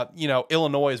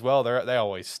 Illinois as well, they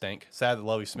always stink. Sad that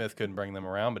Lovie Smith couldn't bring them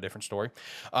around, but different story.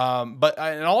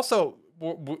 And also,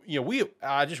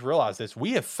 I just realized this.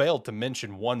 We have failed to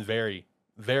mention one very,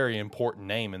 very important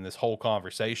name in this whole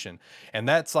conversation, and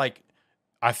that's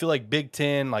I feel like Big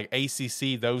Ten,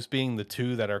 ACC, those being the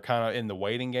two that are kind of in the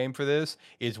waiting game for this,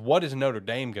 is what is Notre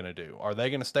Dame going to do? Are they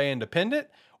going to stay independent,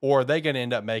 or are they going to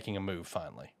end up making a move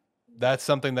finally? That's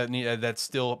something that's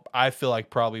still, I feel like,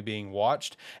 probably being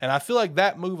watched. And I feel like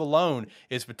that move alone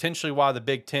is potentially why the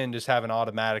Big Ten just haven't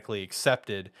automatically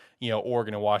accepted,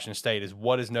 Oregon and Washington State, is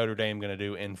what is Notre Dame going to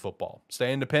do in football?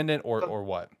 Stay independent or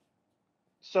what?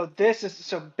 So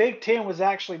Big Ten was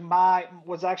actually my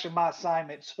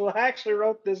assignment. So I actually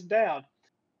wrote this down.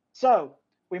 So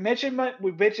we mentioned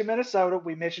Minnesota,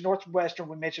 we mentioned Northwestern,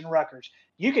 we mentioned Rutgers.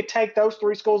 You could take those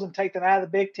 3 schools and take them out of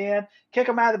the Big Ten, kick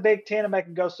them out of the Big Ten, and make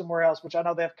them go somewhere else, which I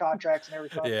know they have contracts and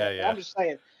everything. Yeah. I'm just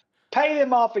saying, pay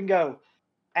them off and go.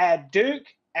 Add Duke,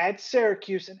 add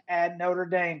Syracuse, and add Notre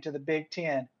Dame to the Big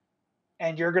Ten,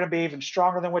 and you're going to be even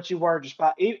stronger than what you were just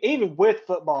by even with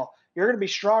football. You're going to be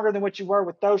stronger than what you were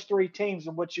with those three teams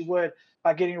than what you would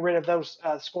by getting rid of those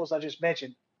schools I just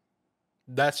mentioned.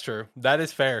 That's true. That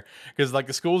is fair because like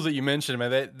the schools that you mentioned,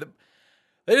 man,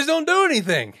 they just don't do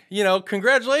anything. You know,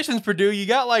 congratulations, Purdue. You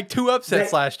got like 2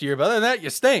 upsets last year, but other than that, you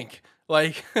stink.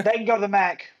 Like they can go to the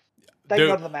MAC. They can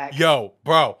go to the MAC. Yo,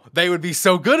 bro, they would be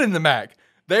so good in the MAC.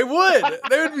 They would.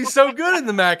 They would be so good in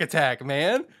the MAC attack,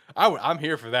 man. I'm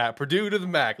here for that. Purdue to the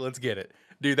MAC. Let's get it,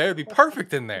 dude. They would be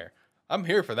perfect in there. I'm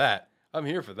here for that.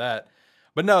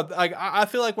 But no, like I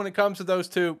feel like when it comes to those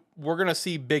two, we're gonna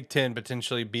see Big Ten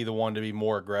potentially be the one to be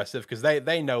more aggressive because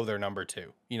they know they're number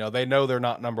 2. You know, they know they're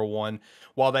not number 1.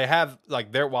 While they have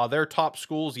like their top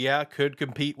schools, could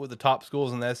compete with the top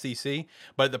schools in the SEC.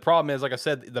 But the problem is, like I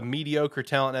said, the mediocre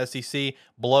talent in SEC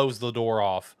blows the door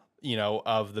off, you know,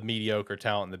 of the mediocre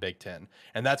talent in the Big Ten,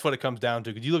 and that's what it comes down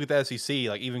to. Because you look at the SEC,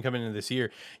 like even coming into this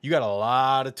year, you got a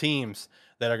lot of teams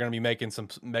that are going to be making some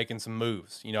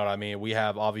moves. You know what I mean? We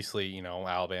have obviously, you know,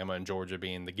 Alabama and Georgia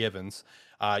being the givens.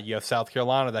 You have South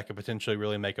Carolina that could potentially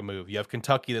really make a move. You have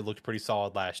Kentucky that looked pretty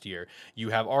solid last year. You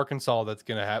have Arkansas that's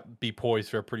going to be poised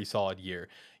for a pretty solid year.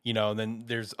 You know, and then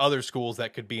there's other schools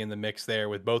that could be in the mix there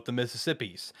with both the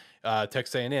Mississippis,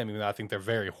 Texas A&M. Even though I think they're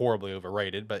very horribly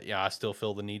overrated, but yeah, I still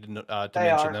feel the need to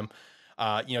mention them.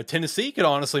 You know, Tennessee could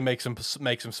honestly make some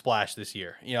splash this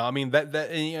year. You know, I mean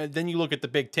you know, then you look at the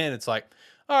Big Ten, it's like,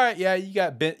 all right, yeah, you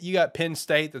got Penn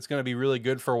State that's going to be really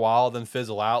good for a while, then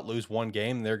fizzle out, lose one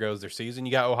game, and there goes their season.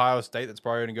 You got Ohio State that's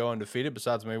probably going to go undefeated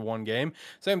besides maybe one game.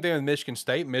 Same thing with Michigan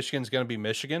State. Michigan's going to be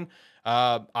Michigan.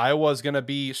 Iowa's going to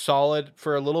be solid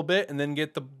for a little bit and then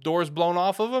get the doors blown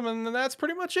off of them, and then that's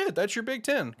pretty much it. That's your Big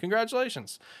Ten.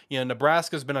 Congratulations. You know,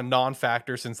 Nebraska's been a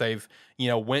non-factor since they've, you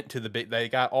know, went to the Big. They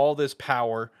got all this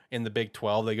power in the Big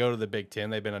 12. They go to the Big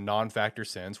 10. They've been a non-factor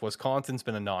since. Wisconsin's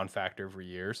been a non-factor for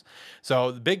years.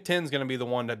 So the Big 10 is going to be the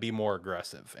one to be more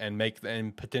aggressive and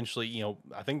potentially, you know,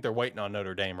 I think they're waiting on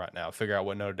Notre Dame right now, figure out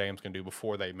what Notre Dame's going to do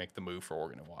before they make the move for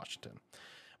Oregon and Washington.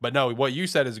 But no, what you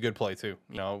said is a good play too.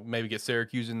 You know, maybe get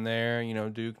Syracuse in there. You know,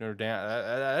 Duke, Notre Dame.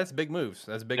 That's big moves.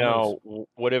 That's big moves. Now,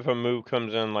 what if a move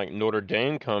comes in like Notre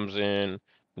Dame comes in?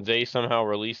 They somehow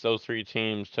release those 3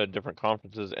 teams to different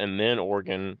conferences, and then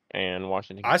Oregon and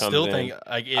Washington I comes still in. think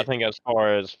I think as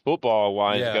far as football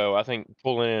wise Yeah. go, I think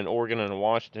pulling in Oregon and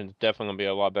Washington is definitely gonna be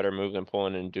a lot better move than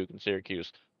pulling in Duke and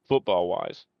Syracuse football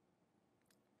wise.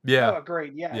 Yeah. Oh,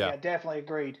 agreed. Yeah, definitely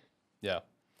agreed. Yeah.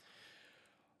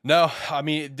 No, I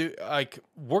mean,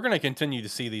 we're going to continue to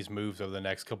see these moves over the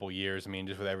next couple of years. I mean,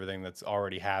 just with everything that's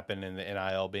already happened and the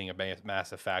NIL being a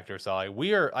massive factor. So,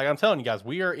 I'm telling you guys,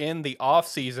 we are in the off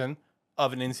season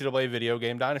of an NCAA video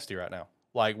game dynasty right now.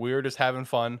 Like, we're just having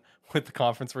fun with the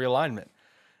conference realignment,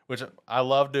 which I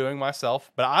love doing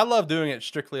myself, but I love doing it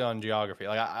strictly on geography.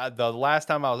 Like, the last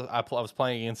time I was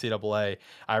playing NCAA,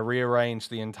 I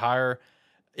rearranged the entire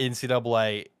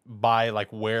NCAA by like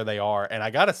where they are, and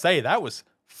I gotta say that was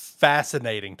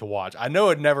fascinating to watch. I know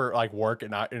it never like work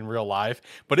in real life,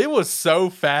 but it was so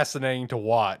fascinating to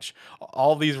watch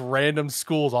all these random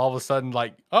schools all of a sudden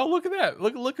like, oh, look at that,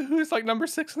 look at who's like number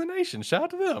 6 in the nation, shout out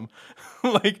to them.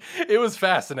 Like, it was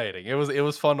fascinating. It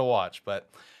was fun to watch. But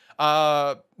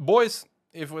boys,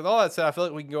 if with all that said, I feel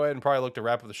like we can go ahead and probably look to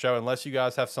wrap up the show, unless you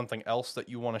guys have something else that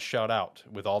you want to shout out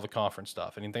with all the conference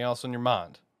stuff. Anything else on your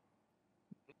mind?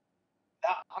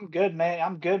 I'm good, man.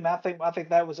 I think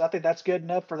that's good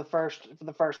enough for the first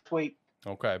week.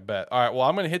 Okay, bet. All right, well,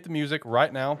 I'm going to hit the music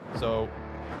right now. So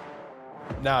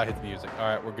now I hit the music. All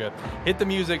right, we're good. Hit the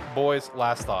music, boys.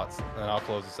 Last thoughts, and I'll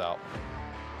close this out.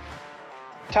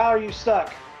 Tyler, you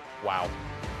suck. Wow.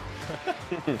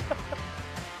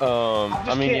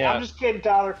 I'm just kidding,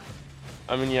 Tyler.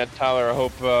 I mean, yeah, Tyler, I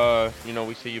hope,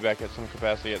 we see you back at some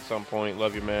capacity at some point.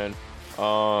 Love you, man.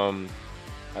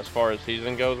 As far as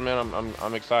season goes, man,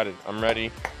 I'm excited. I'm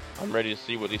ready. I'm ready to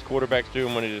see what these quarterbacks do.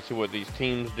 I'm ready to see what these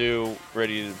teams do.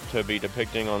 Ready to be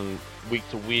depicting on week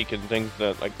to week and things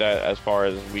like that as far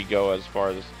as we go, as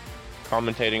far as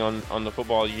commentating on the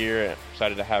football year.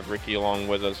 Excited to have Ricky along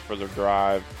with us for the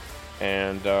drive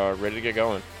and ready to get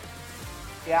going.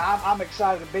 Yeah, I'm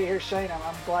excited to be here, Shane.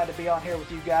 I'm glad to be on here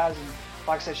with you guys. And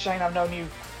like I said, Shane,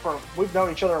 we've known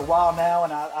each other a while now,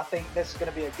 and I think this is going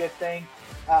to be a good thing.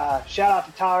 Shout out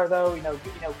to Tyler, though.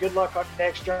 Good luck on the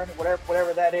next journey,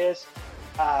 whatever that is.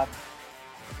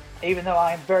 Even though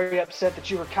I am very upset that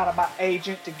you were kind of my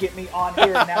agent to get me on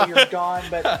here, and now you're gone.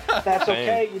 But that's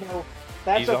okay.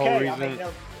 That's He's okay. I mean,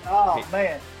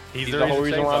 man. He's the whole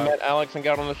reason why I met Alex and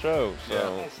got on the show.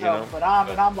 So, but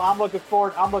I'm looking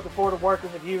forward. I'm looking forward to working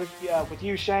with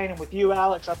you, Shane, and with you,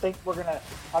 Alex. I think we're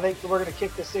gonna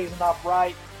kick this season off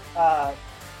right.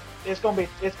 It's gonna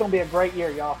be a great year,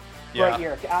 y'all. Great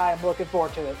year. I am looking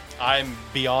forward to it. I'm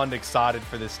beyond excited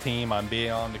for this team. I'm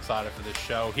beyond excited for this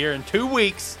show. Here in 2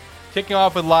 weeks, kicking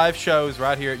off with live shows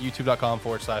right here at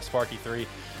youtube.com/Sparky3.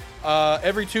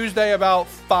 Every Tuesday about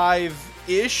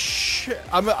 5-ish.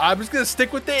 I'm just going to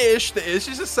stick with the ish. The ish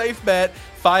is a safe bet.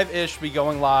 5-ish be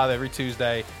going live every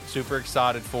Tuesday. Super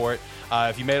excited for it.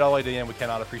 If you made it all the way to the end, we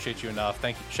cannot appreciate you enough.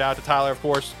 Thank you. Shout out to Tyler, of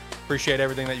course. Appreciate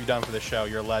everything that you've done for this show.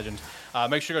 You're a legend.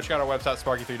 Make sure to go check out our website,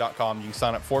 sparky3.com. You can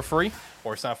sign up for free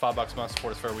or sign up $5 a month.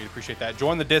 Support us fair. We'd appreciate that.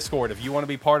 Join the Discord. If you want to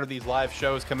be part of these live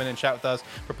shows, come in and chat with us.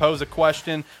 Propose a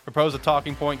question. Propose a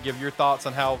talking point. Give your thoughts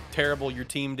on how terrible your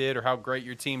team did or how great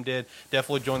your team did.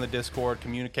 Definitely join the Discord.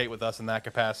 Communicate with us in that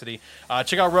capacity.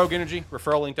 Check out Rogue Energy.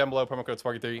 Referral link down below. Promo code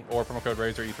Sparky3 or promo code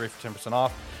RazorE3 for 10%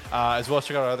 off. As well as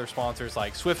check out our other sponsors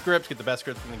like Swift Grips. Get the best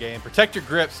grips in the game. Protect your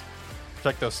grips.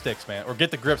 Protect those sticks, man. Or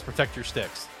get the grips. Protect your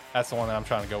sticks. That's the one that I'm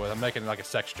trying to go with. I'm making it like a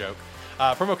sex joke.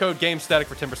 Promo code GameStatic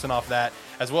for 10% off that,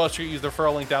 as well as you can use the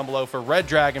referral link down below for Red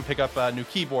Dragon. Pick up a new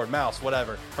keyboard, mouse,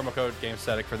 whatever. Promo code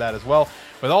GameStatic for that as well.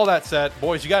 With all that said,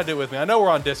 boys, you got to do it with me. I know we're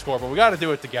on Discord, but we got to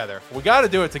do it together. We got to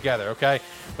do it together, okay?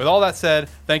 With all that said,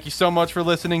 thank you so much for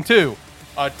listening to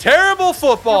a terrible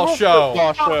football show.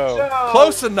 Football show.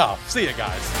 Close enough. See you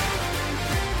guys.